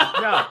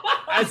 No,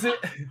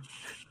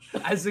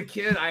 as a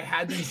kid, I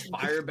had these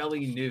fire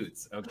belly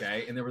newts,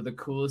 okay, and they were the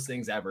coolest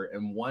things ever.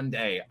 And one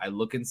day, I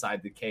look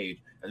inside the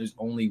cage, and there's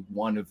only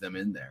one of them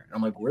in there. And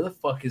I'm like, "Where the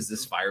fuck is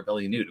this fire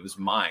belly newt?" It was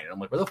mine. And I'm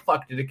like, "Where the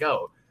fuck did it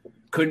go?"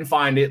 Couldn't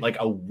find it. Like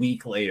a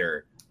week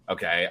later,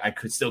 okay,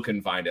 still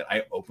couldn't find it.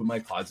 I opened my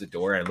closet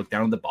door, and I look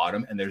down at the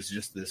bottom, and there's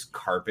just this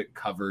carpet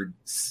covered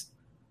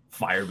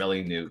fire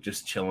belly newt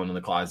just chilling in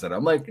the closet.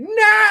 I'm like,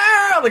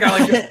 no! Like I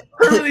like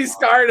really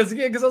scarred as a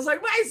kid because I was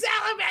like, my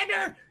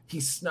salamander!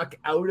 He snuck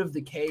out of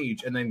the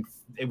cage and then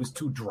it was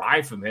too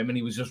dry from him and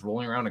he was just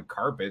rolling around in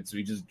carpet, so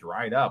he just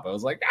dried up. I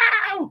was like,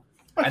 ow!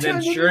 And then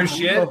sure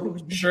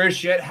as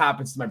shit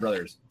happens to my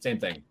brothers. Same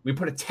thing. We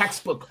put a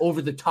textbook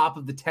over the top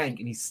of the tank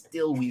and he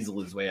still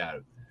weaseled his way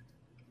out.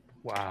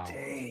 Wow.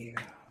 Dang.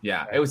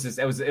 Yeah, it was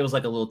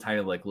like a little tiny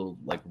little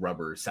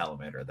rubber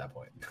salamander at that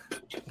point.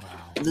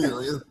 Wow.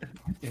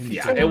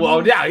 Yeah,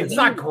 it's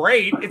not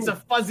great. It's a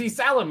fuzzy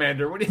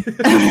salamander. What do you?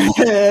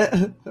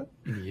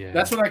 Yeah.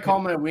 That's what I call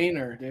my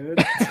wiener, dude.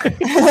 Look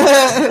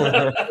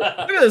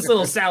at this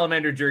little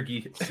salamander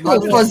jerky.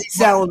 Little fuzzy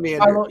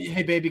salamander.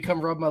 Hey, baby,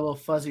 come rub my little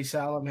fuzzy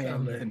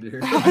salamander.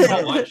 I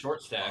don't want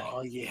short stack.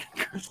 Oh yeah.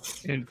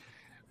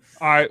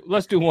 All right,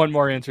 let's do one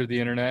more answer to the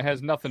internet. It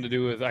has nothing to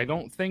do with, I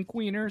don't think,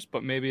 wieners,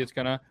 but maybe it's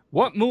gonna.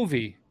 What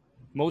movie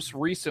most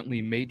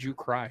recently made you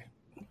cry?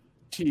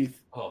 Teeth.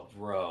 Oh,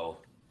 bro.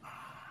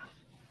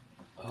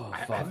 Oh, I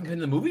haven't been in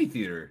the movie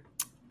theater.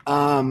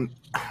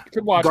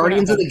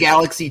 Guardians of the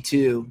Galaxy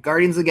 2.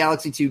 Guardians of the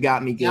Galaxy 2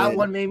 got me good. That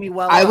one made me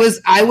well. I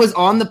was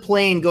on the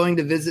plane going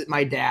to visit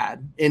my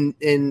dad in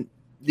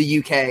the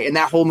UK, and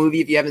that whole movie,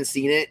 if you haven't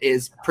seen it,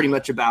 is pretty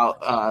much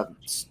about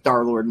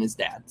Star-Lord and his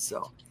dad.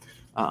 So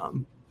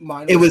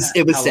it was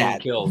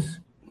sad.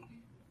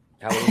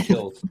 Halloween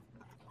Kills.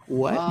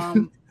 What?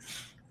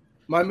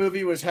 My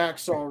movie was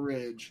Hacksaw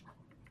Ridge.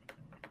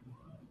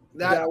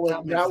 That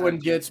one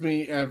gets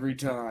me every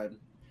time.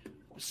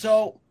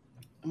 So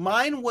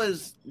mine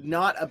was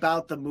not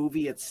about the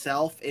movie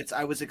itself.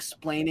 I was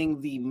explaining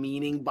the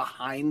meaning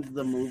behind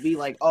the movie,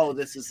 like, oh,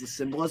 this is the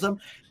symbolism.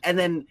 And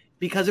then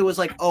because it was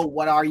like, oh,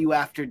 what are you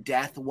after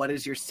death? What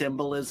is your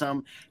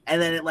symbolism? And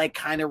then it like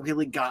kind of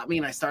really got me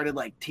and I started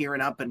like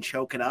tearing up and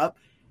choking up.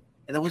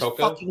 And that was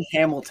fucking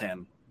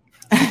Hamilton.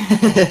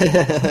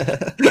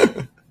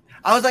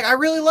 I was like, I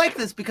really like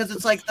this because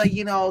it's like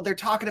they're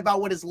talking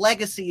about what his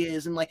legacy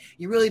is and like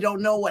you really don't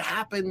know what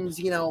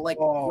happens,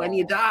 when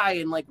you die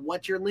and like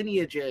what your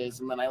lineage is.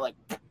 And then I like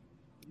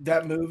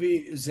that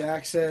movie.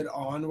 Zach said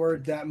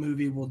Onward. That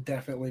movie will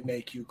definitely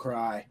make you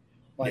cry,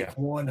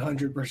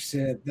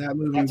 100%. That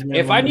movie.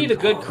 If I need a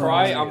good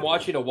cry, I'm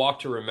watching A Walk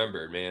to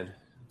Remember, man.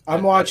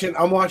 I'm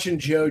watching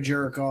Joe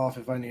jerk off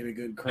if I need a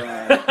good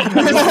cry.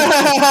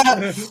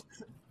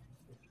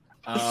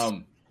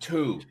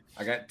 2.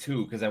 I got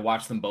 2 because I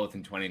watched them both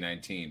in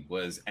 2019.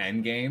 Was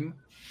Endgame,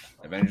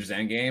 Avengers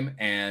Endgame,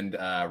 and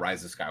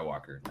Rise of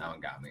Skywalker. That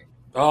one got me.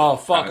 Oh,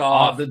 fuck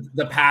off!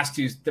 The past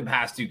two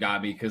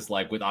got me because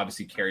with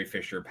obviously Carrie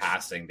Fisher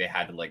passing, they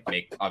had to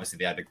they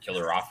had to kill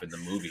her off in the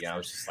movie. And I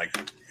was just like,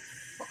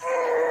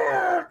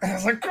 I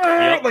was like,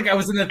 I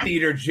was in the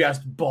theater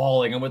just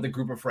bawling. I'm with a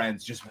group of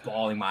friends just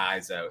bawling my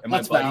eyes out. And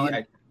my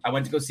buddy, I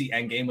went to go see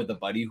Endgame with a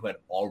buddy who had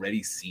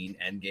already seen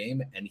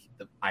Endgame, and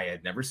I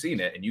had never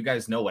seen it. And you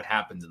guys know what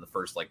happens in the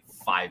first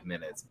 5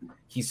 minutes.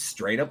 He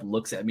straight up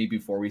looks at me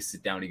before we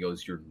sit down. He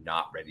goes, "You're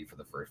not ready for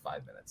the first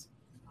 5 minutes."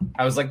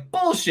 I was like,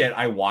 "Bullshit."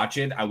 I watch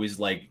it. I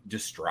was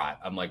distraught.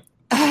 I'm like,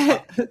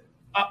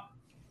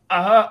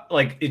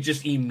 it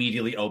just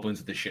immediately opens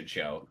with the shit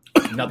show.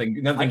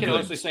 Nothing. I can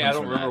honestly say I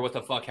don't remember what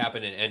the fuck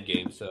happened in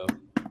Endgame. So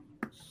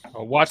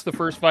watch the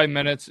first 5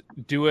 minutes,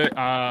 do it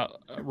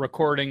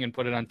recording, and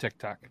put it on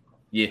TikTok.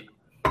 Yeah.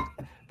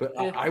 But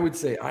I would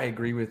say I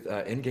agree with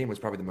Endgame was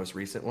probably the most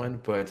recent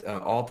one, but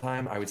all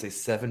time I would say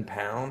 7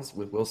 pounds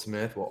with Will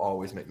Smith will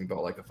always make me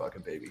go like a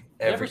fucking baby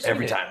every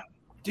time.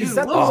 Dude, is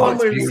that the one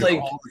where he's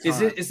like?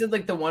 Is it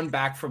like the one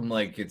back from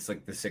like it's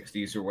like the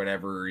 60s or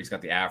whatever? He's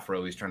got the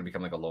afro. He's trying to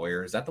become like a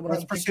lawyer. Is that the one?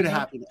 That's Pursuit of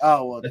Happiness.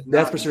 Oh, well,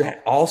 that's Pursuit of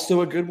Happiness.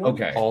 Also a good one.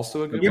 Okay.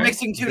 Also a good one. You're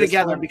mixing two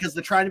together because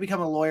the Trying to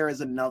Become a Lawyer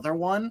is another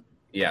one.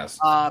 Yes.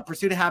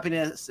 Pursuit of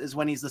Happiness is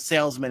when he's the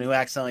salesman who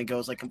accidentally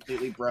goes like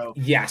completely broke.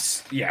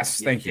 Yes.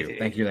 Thank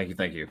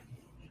you.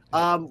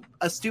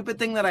 A stupid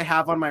thing that I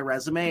have on my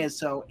resume is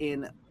so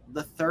in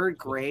the 3rd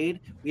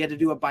grade we had to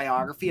do a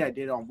biography. I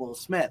did on Will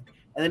Smith.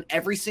 And then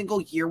every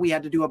single year we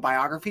had to do a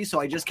biography, so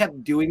I just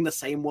kept doing the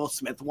same Will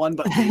Smith one,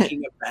 but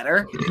making it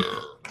better.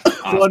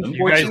 So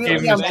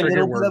unfortunately, I'm a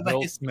little bit of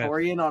a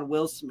historian on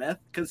Will Smith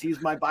because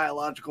he's my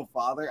biological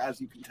father,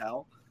 as you can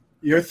tell.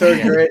 Your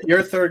third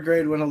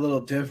grade went a little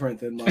different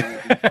than mine.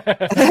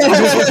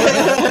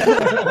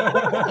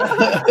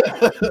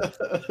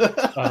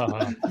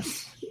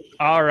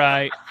 All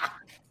right,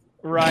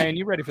 Ryan,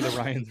 you ready for the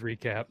Ryan's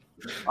recap?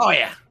 Oh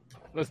yeah.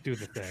 Let's do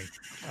the thing.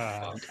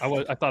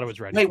 I thought I was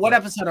ready. Wait, what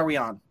episode are we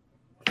on?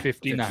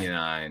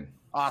 59.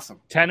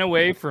 Awesome. 10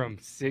 away from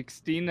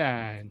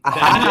 69.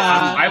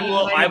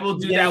 I will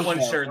do that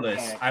one shirtless.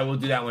 Okay. I will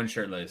do that one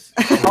shirtless.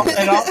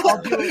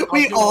 I'll do it.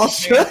 We all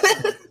should.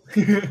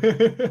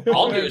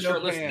 I'll do it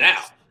shirtless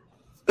now.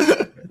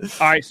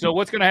 All right, so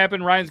what's going to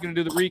happen? Ryan's going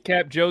to do the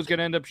recap. Joe's going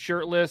to end up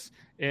shirtless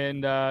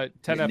in 10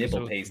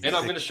 episodes. And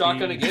I'm going to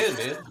shotgun again,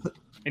 man.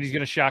 And he's going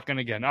to shotgun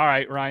again. All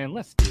right, Ryan,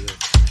 let's do this.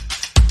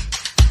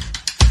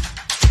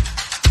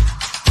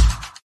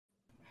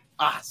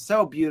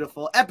 So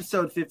beautiful.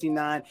 Episode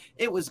 59.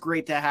 It was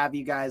great to have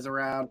you guys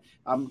around.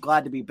 I'm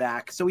glad to be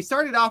back. So we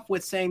started off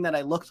with saying that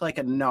I looked like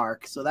a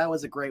narc. So that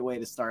was a great way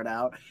to start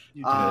out.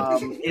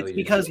 It's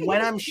because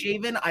when I'm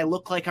shaven, I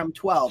look like I'm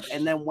 12.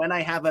 And then when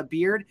I have a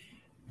beard,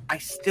 I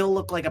still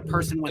look like a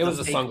person with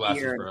a fake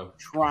beard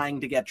trying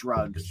to get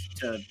drugs.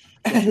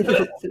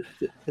 Davi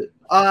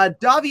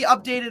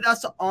updated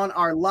us on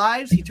our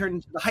lives. He turned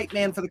into the hype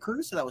man for the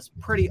crew. So that was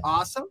pretty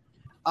awesome.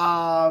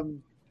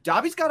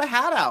 Davi's got a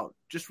hat out.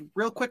 Just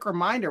real quick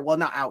reminder. Well,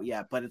 not out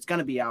yet, but it's going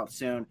to be out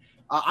soon.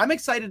 I'm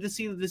excited to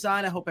see the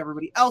design. I hope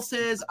everybody else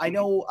is. I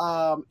know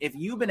if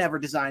Euban ever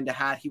designed a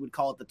hat, he would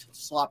call it the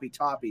sloppy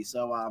toppy.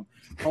 So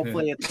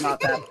hopefully it's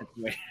not that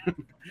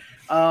situation.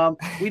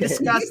 We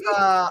discussed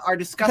our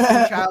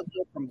disgusting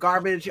childhood from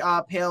garbage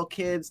pail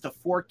kids to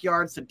fork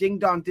yards to ding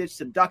dong ditch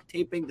to duct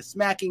taping to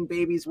smacking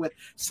babies with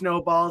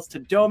snowballs to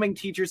doming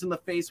teachers in the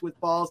face with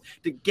balls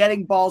to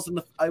getting balls in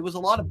the. It was a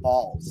lot of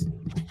balls.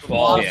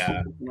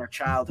 In our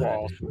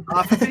childhood.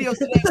 For videos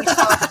today, we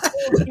saw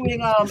people doing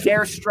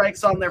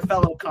airstrikes on their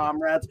fellow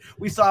comrades.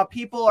 We saw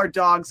people or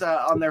dogs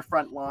on their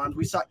front lawns.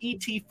 We saw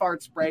ET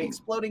fart spray,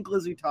 exploding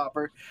glizzy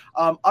topper,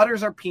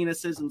 utters our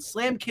penises, and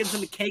slam kids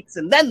into cakes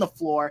and then the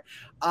floor.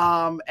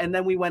 And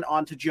then we went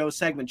on to Joe's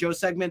segment. Joe's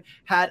segment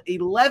had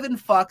 11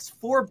 fucks,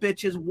 4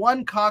 bitches,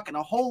 1 cock, and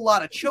a whole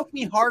lot of choke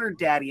me harder,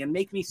 daddy, and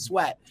make me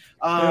sweat.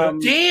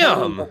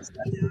 Damn.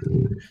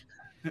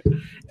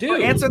 To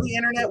answer the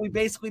internet, we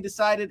basically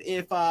decided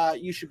if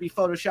you should be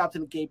photoshopped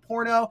in a gay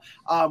porno.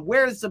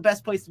 Where is the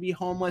best place to be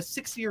homeless?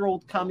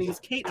 60-year-old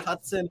cummies, Kate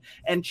Hudson,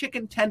 and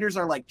chicken tenders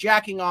are like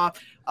jacking off.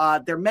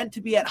 They're meant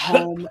to be at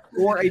home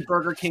or a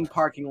Burger King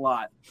parking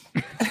lot.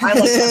 I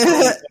like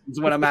that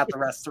when I'm at the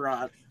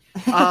restaurant.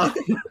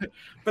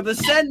 For the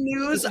Send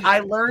News, I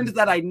learned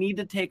that I need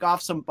to take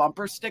off some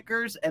bumper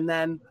stickers, and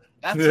then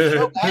that's the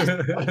show,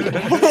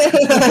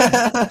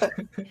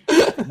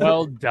 guys.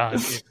 Well done.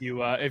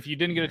 If you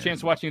didn't get a chance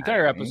to watch the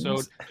entire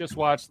episode, just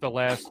watch the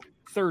last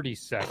 30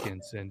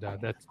 seconds, and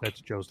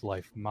that's Joe's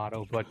life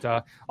motto.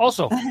 But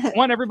also, I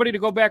want everybody to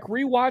go back,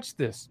 rewatch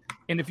this,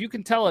 and if you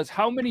can tell us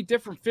how many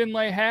different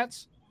Finlay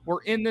hats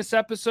were in this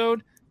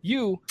episode,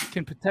 you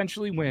can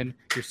potentially win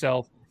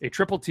yourself a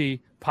Triple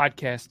T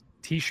podcast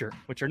T-shirt,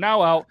 which are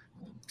now out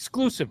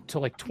exclusive to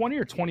like 20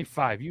 or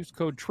 25. Use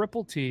code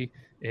Triple T,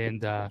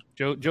 and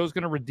Joe's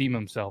going to redeem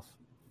himself.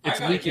 It's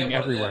leaking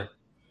everywhere.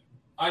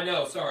 I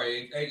know.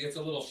 Sorry, it's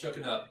a little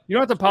shooken up. You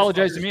don't have to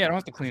apologize to me. I don't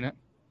have to clean it.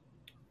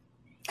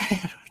 I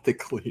have to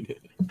clean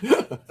it.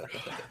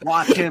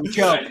 Watch him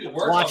choke.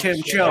 Watch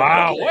him choke.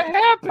 Wow, what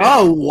happened?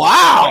 Oh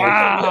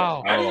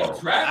wow!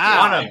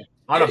 Wow!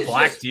 On a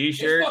black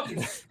T-shirt. It's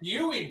fucking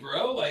spewing,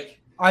 bro. Like.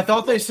 I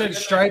thought they said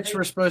stripes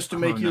were supposed to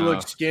make you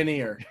look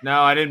skinnier.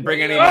 No, I didn't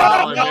bring any.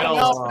 No.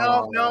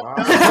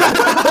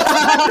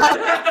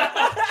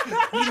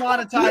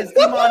 Demonetized.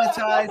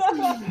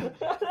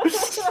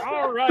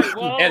 All right.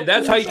 Well, and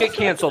that's how you get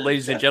canceled,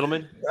 ladies and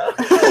gentlemen.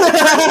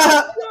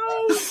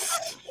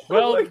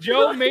 Well,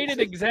 Joe made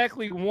it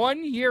exactly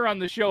 1 year on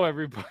the show,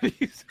 everybody.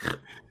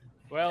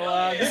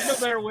 Well, there's no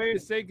better way to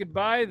say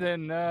goodbye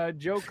than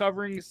Joe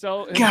covering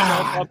himself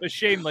up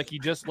ashamed like he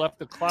just left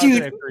the closet.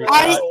 Dude,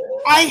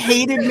 I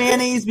hated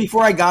mayonnaise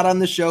before I got on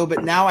the show,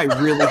 but now I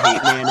really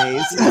hate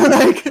mayonnaise.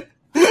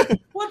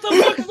 What the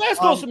fuck is that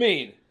supposed to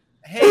mean?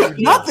 Hey,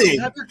 Nothing.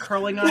 You have your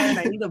curling iron.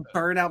 I need to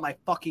burn out my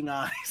fucking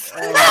eyes.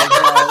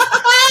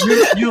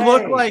 You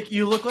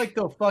look like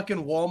the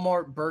fucking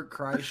Walmart Burt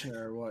Kreischer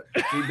or what?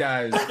 He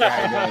does.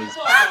 Yeah, he does.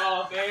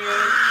 Oh,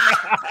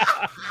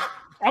 man.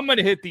 I'm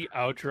gonna hit the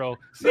outro.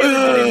 See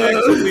everybody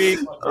next week.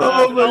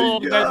 Follow all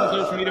the guys on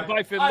social media.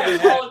 Bye, Finley.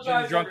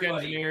 apologize, Drunk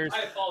everybody. Engineers.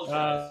 I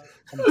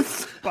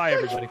apologize. Bye,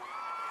 everybody.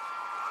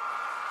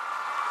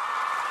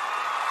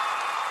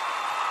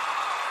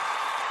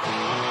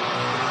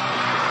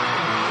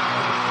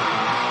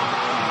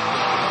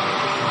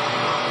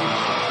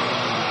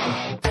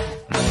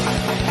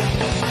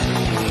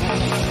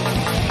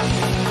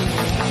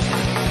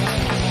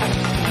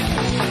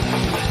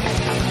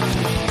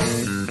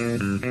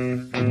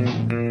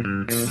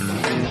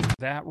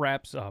 That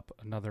wraps up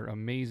another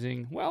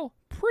amazing, well,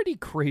 pretty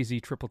crazy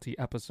Triple T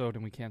episode,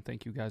 and we can't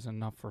thank you guys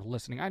enough for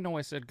listening. I know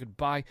I said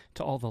goodbye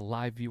to all the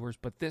live viewers,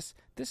 but this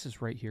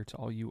is right here to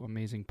all you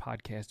amazing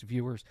podcast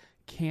viewers.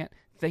 Can't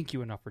thank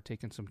you enough for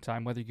taking some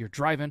time, whether you're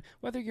driving,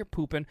 whether you're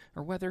pooping,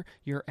 or whether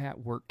you're at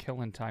work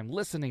killing time,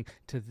 listening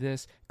to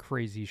this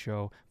crazy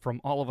show. From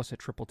all of us at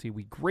Triple T,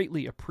 we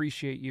greatly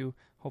appreciate you.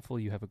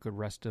 Hopefully you have a good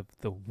rest of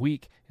the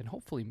week, and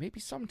hopefully maybe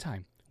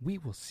sometime we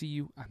will see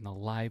you on the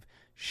live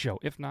show.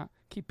 If not,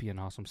 keep being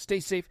awesome. Stay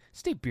safe.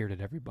 Stay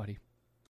bearded, everybody.